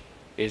change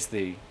is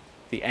the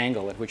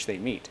angle at which they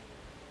meet.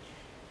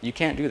 You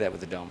can't do that with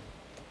the dome.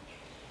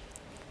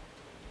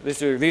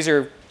 These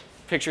are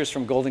pictures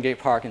from Golden Gate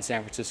Park in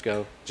San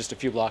Francisco, just a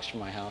few blocks from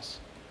my house.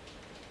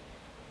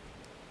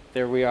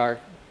 There we are,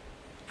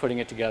 putting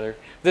it together.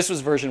 This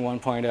was version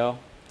 1.0.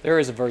 There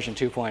is a version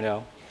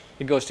 2.0.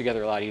 It goes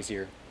together a lot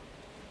easier.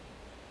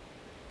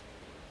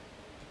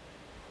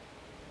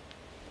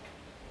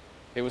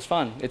 It was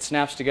fun. It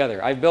snaps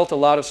together. I've built a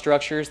lot of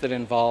structures that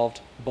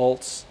involved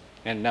bolts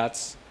and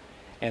nuts,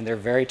 and they're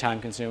very time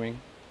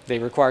consuming. They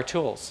require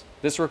tools.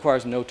 This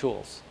requires no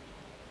tools.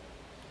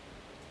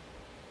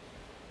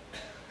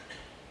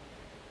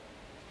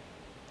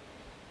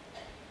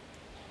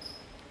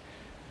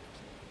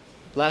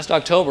 Last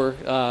October,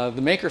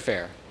 the Maker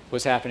Faire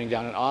was happening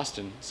down in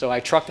Austin. So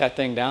I trucked that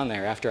thing down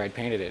there after I'd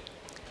painted it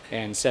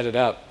and set it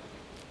up.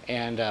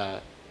 And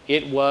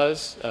it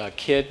was a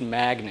kid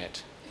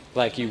magnet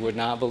like you would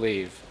not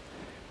believe.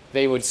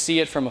 They would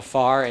see it from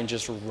afar and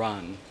just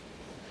run.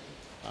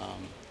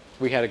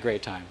 We had a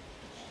great time.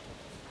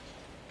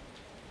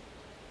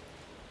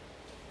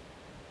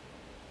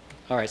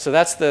 All right, so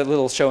that's the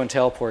little show and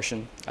tell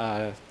portion.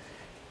 Now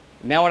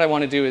what I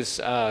want to do is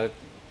I'm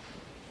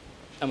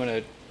going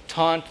to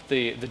taunt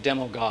the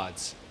demo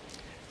gods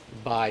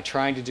by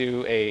trying to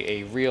do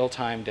a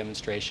real-time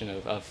demonstration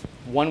of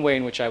one way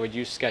in which I would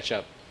use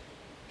SketchUp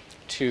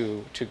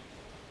to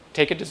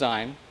take a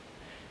design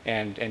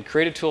and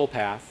create a tool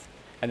path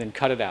and then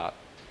cut it out.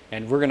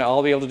 And we're going to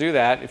all be able to do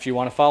that if you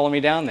want to follow me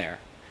down there.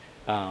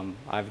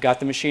 I've got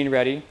the machine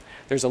ready.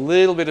 There's a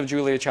little bit of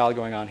Julia Child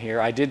going on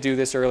here. I did do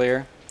this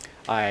earlier.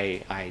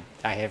 I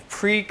have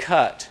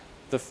pre-cut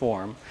the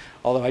form,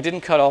 although I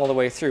didn't cut all the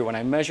way through. When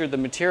I measured the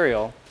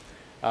material,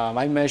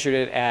 I measured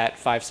it at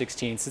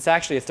 5/16. It's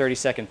actually a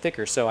 32nd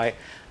thicker, so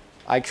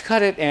I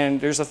cut it, and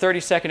there's a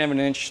 32nd of an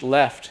inch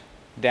left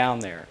down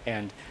there.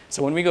 And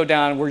so when we go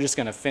down, we're just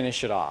going to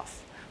finish it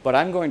off. But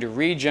I'm going to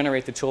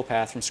regenerate the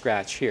toolpath from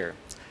scratch here.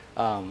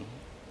 And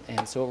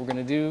so what we're going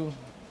to do,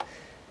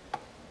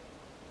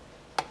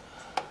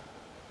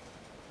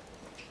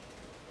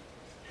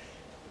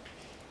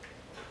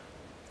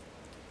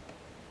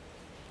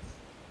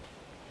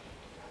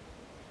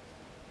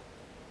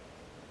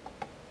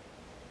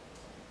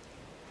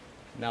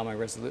 now my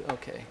resolution,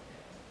 okay.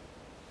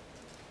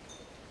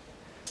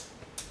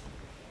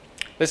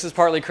 This is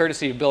partly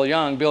courtesy of Bill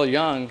Young. Bill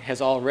Young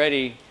has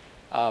already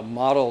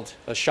modeled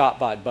a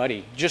ShopBot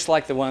buddy, just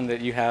like the one that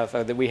you have,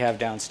 that we have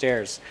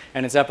downstairs,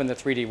 and it's up in the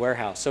 3D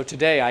warehouse. So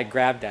today I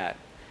grabbed that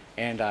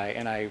and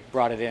I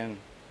brought it in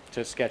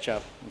to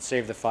SketchUp and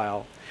saved the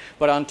file.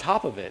 But on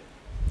top of it,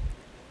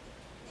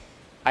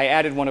 I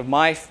added one of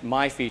my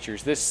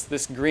features,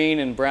 this green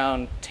and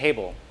brown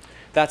table.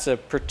 That's a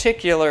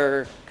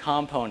particular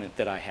component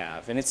that I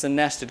have, and it's a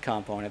nested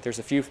component. There's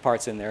a few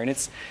parts in there, and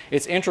it's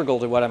integral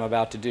to what I'm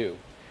about to do.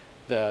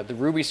 The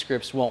Ruby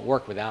scripts won't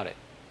work without it.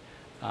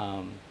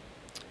 I'll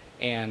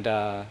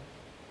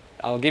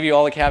give you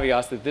all the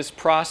caveats that this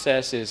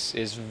process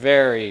is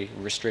very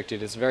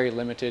restricted. It's very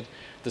limited.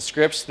 The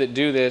scripts that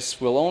do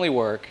this will only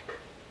work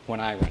when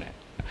I run it.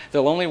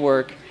 They'll only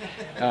work.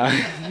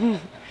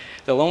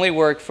 They'll only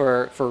work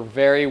for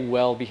very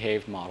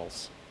well-behaved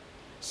models,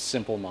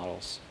 simple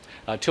models.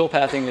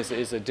 Toolpathing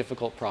is a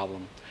difficult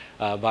problem.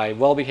 By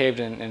well-behaved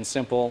and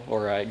simple,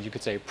 or you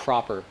could say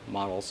proper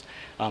models,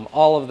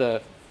 all of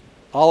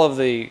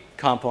the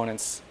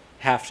components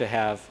have to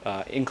have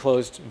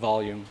enclosed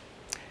volume.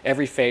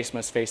 Every face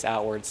must face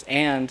outwards,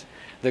 and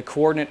the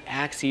coordinate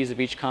axes of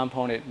each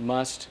component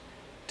must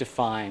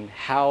define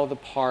how the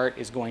part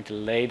is going to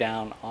lay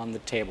down on the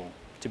table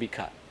to be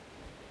cut.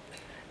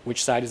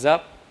 Which side is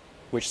up,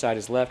 which side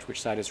is left,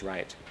 which side is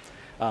right.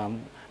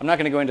 I'm not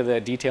going to go into the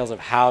details of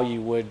how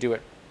you would do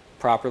it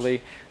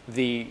properly.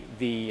 The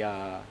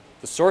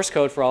source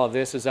code for all of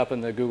this is up in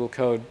the Google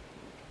Code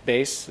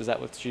base. Is that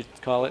what you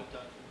call it?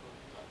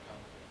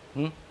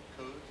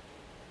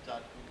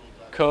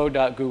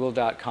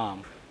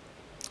 Code.google.com.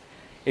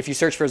 If you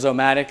search for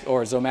Zomatic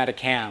or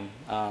Zomaticam,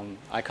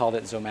 I called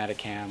it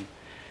Zomaticam.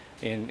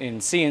 In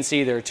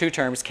CNC, there are two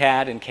terms,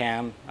 CAD and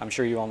CAM. I'm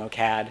sure you all know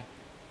CAD,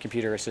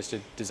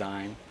 computer-assisted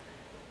design.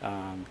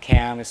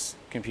 CAM is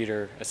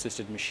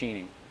computer-assisted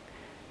machining.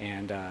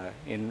 And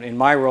in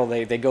my world,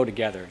 they go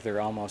together.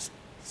 They're almost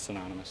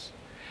synonymous.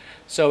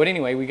 So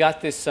anyway, we've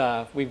got this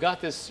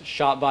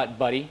ShopBot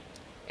buddy,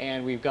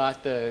 and we've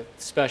got the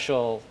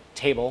special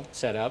table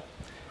set up.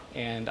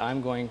 And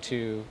I'm going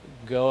to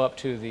go up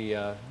to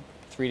the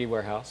 3D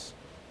warehouse.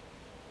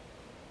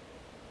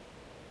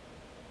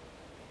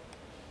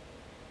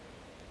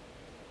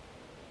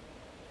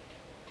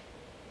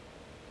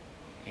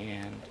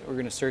 And we're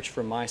going to search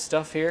for my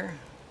stuff here.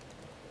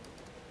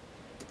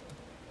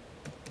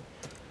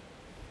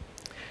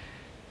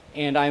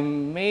 And I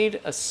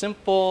made a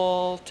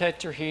simple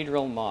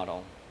tetrahedral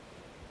model.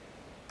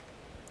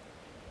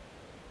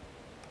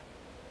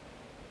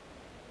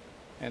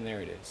 And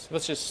there it is.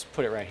 Let's just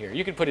put it right here.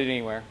 You can put it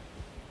anywhere.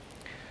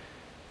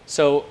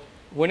 So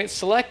when it's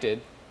selected,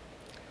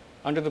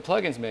 under the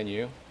plugins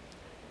menu,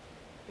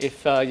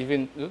 if you've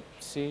been, oops,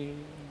 see,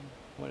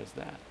 what is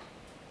that?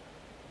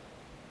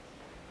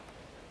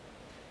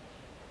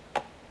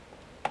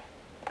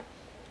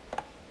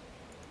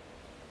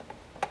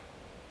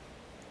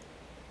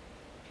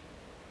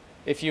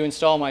 If you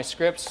install my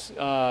scripts,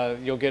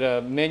 you'll get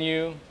a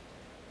menu,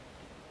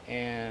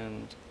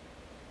 and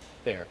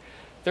there.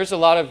 There's a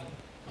lot of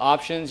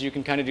options. You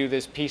can kind of do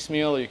this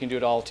piecemeal, or you can do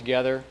it all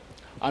together.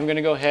 I'm going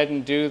to go ahead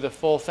and do the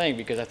full thing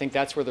because I think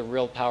that's where the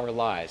real power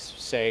lies.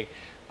 Say,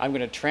 I'm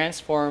going to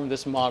transform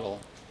this model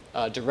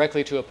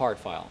directly to a part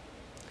file.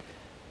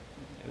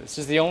 This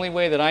is the only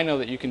way that I know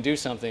that you can do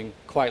something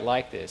quite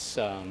like this.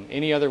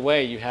 Any other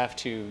way, you have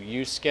to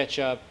use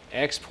SketchUp,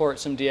 export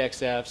some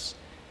DXFs,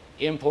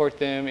 import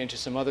them into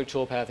some other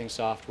toolpathing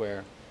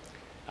software,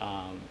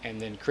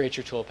 and then create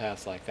your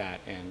toolpaths like that.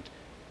 And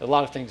a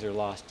lot of things are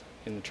lost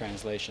in the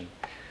translation.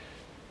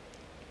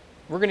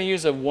 We're going to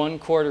use a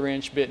 1/4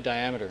 inch bit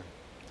diameter.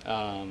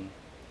 And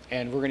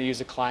we're going to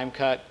use a climb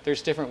cut.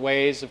 There's different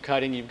ways of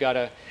cutting. You've got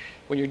to,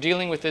 when you're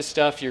dealing with this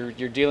stuff, you're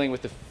dealing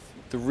with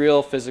the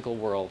real physical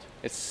world.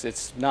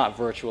 It's not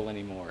virtual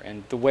anymore.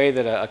 And the way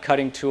that a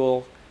cutting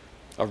tool,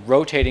 a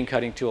rotating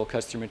cutting tool,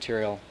 cuts through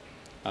material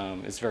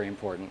is very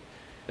important,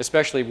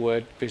 especially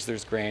wood because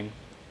there's grain.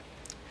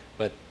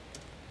 But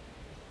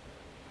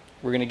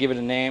we're going to give it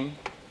a name.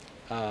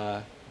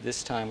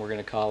 This time we're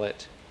going to call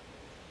it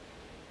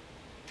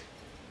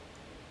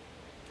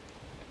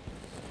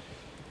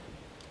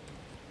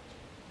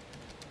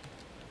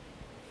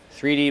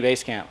 "3D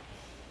Basecamp."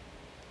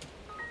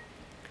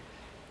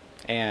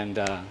 And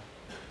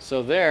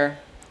so there,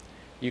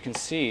 you can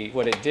see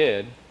what it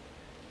did.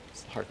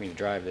 It's hard for me to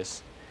drive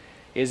this.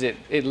 Is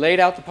it laid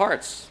out the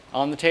parts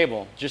on the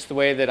table just the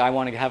way that I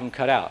want to have them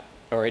cut out,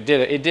 or it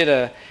did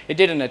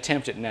an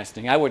attempt at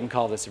nesting. I wouldn't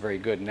call this a very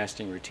good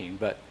nesting routine,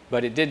 but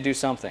it did do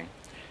something,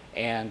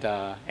 and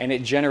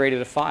it generated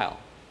a file,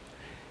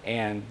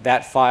 and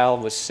that file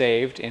was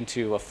saved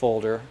into a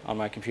folder on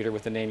my computer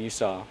with the name you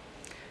saw.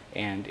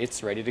 And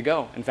it's ready to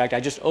go. In fact, I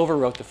just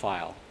overwrote the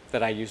file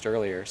that I used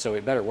earlier, so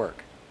it better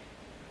work.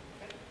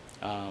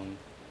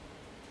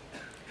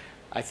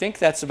 I think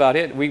that's about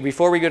it.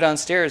 Before we go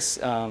downstairs,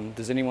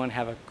 does anyone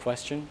have a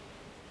question?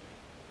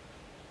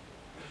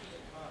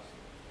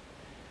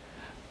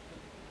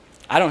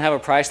 I don't have a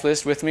price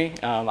list with me.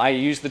 I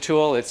use the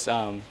tool.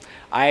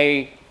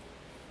 I've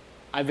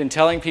been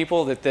telling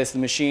people that this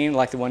machine,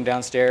 like the one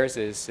downstairs,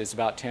 is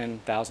about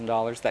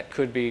 $10,000. That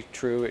could be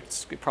true.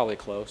 It's probably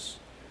close.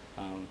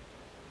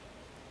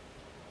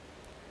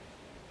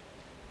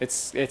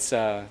 It's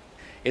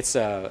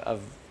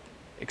of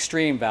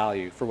extreme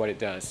value for what it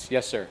does.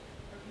 Yes, sir. Are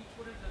each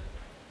one of the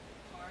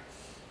parts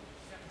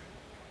separate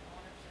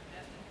components and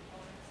nesting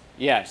components?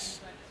 Yes.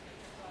 Inside the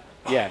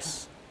SketchUp file?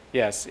 Yes.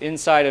 Yes.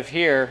 Inside of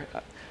here,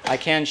 I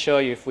can show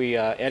you if we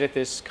edit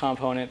this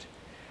component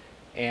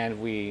and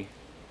we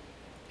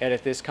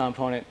edit this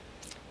component.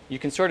 You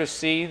can sort of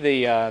see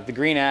the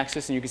green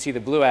axis and you can see the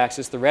blue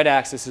axis. The red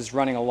axis is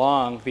running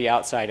along the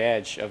outside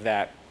edge of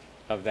that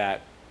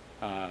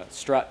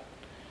strut.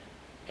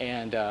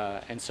 And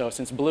so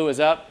since blue is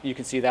up, you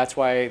can see that's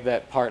why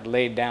that part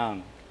laid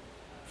down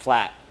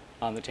flat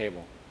on the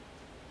table.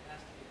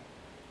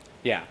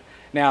 Yeah.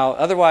 Now,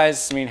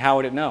 otherwise, I mean, how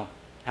would it know?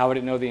 How would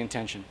it know the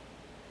intention?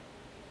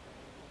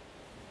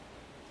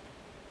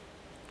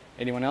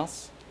 Anyone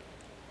else?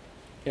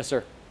 Yes,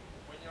 sir.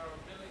 When you're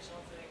building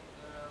something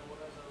what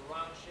has a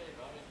round shape,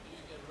 how do you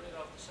get rid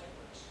of the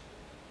segments?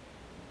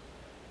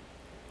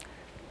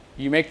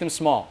 You make them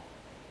small.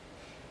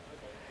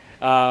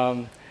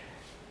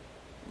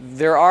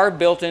 There are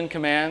built-in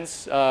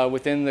commands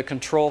within the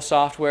control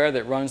software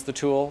that runs the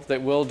tool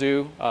that will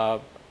do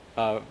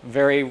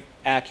very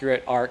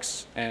accurate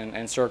arcs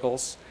and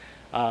circles.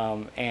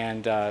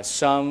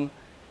 Some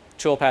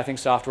toolpathing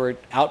software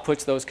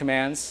outputs those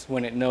commands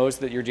when it knows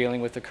that you're dealing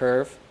with the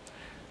curve.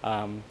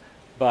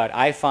 But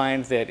I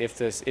find that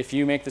if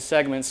you make the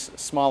segments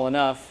small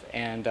enough,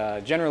 and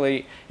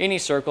generally any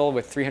circle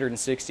with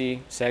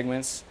 360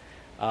 segments,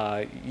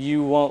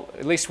 you won't,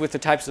 at least with the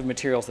types of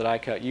materials that I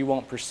cut, you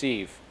won't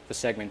perceive the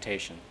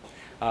segmentation.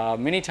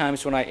 Many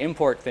times when I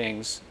import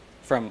things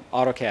from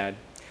AutoCAD,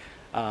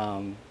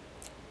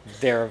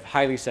 they're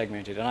highly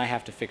segmented, and I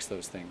have to fix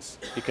those things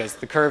because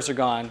the curves are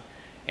gone,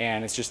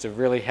 and it's just a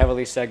really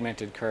heavily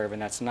segmented curve,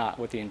 and that's not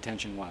what the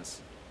intention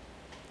was.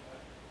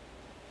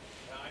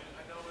 I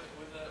know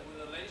with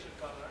a laser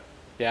cutter,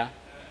 Yeah?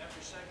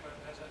 every segment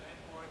has an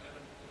end point and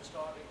a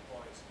starting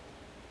point.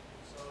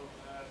 So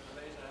the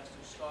laser has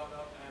to start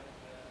up and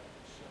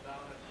shut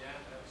down at the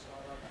end and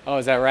start up. Oh,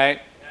 is that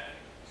right?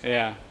 Yeah.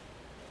 Yeah.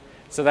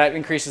 So that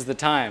increases the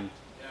time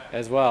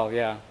as well,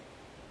 yeah.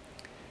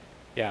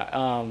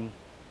 Yeah.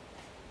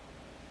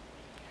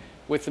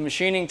 With the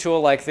machining tool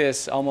like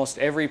this, almost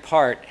every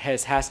part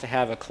has to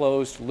have a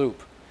closed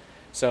loop.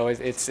 So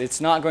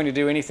it's not going to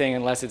do anything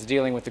unless it's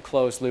dealing with the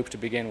closed loop to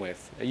begin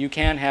with. You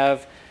can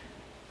have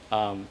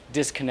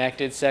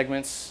disconnected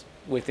segments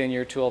within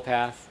your tool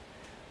path,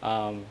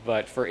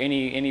 but for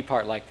any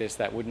part like this,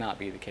 that would not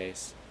be the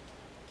case.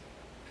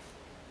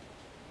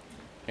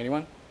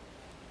 Anyone?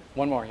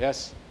 One more,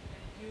 yes?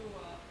 Can you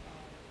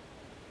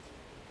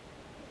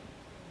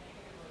make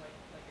it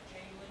like a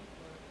chain link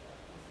or with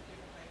a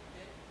different type of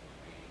bit for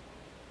creating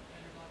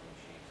interlocking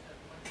shapes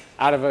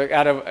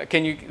that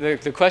Can you,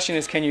 the question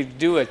is, can you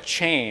do a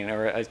chain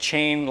or a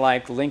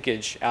chain-like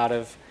linkage out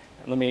of,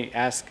 let me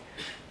ask,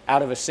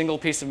 out of a single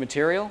piece of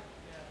material?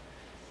 Yeah.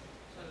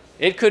 So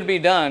It could be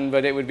done,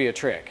 but it would be a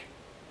trick.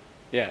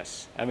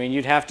 Yes. I mean,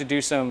 you'd have to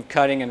do some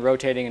cutting and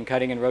rotating and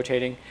cutting and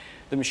rotating.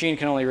 The machine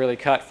can only really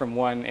cut from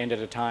one end at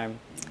a time.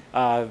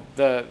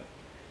 The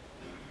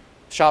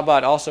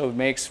ShopBot also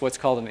makes what's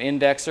called an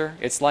indexer.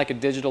 It's like a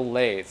digital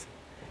lathe.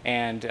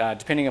 And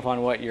depending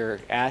upon what you're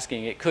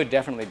asking, it could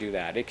definitely do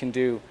that. It can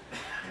do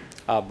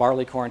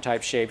barley corn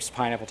type shapes,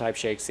 pineapple type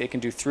shapes. It can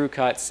do through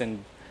cuts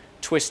and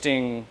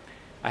twisting.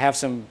 I have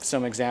some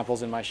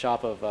examples in my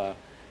shop of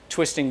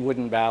twisting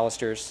wooden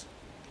balusters,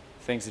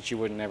 things that you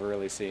wouldn't ever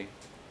really see.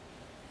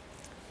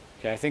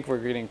 Okay, I think we're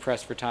getting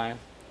pressed for time.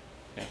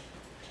 Yeah.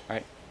 All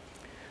right.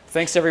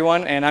 Thanks,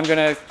 everyone, and I'm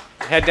going to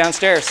head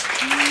downstairs.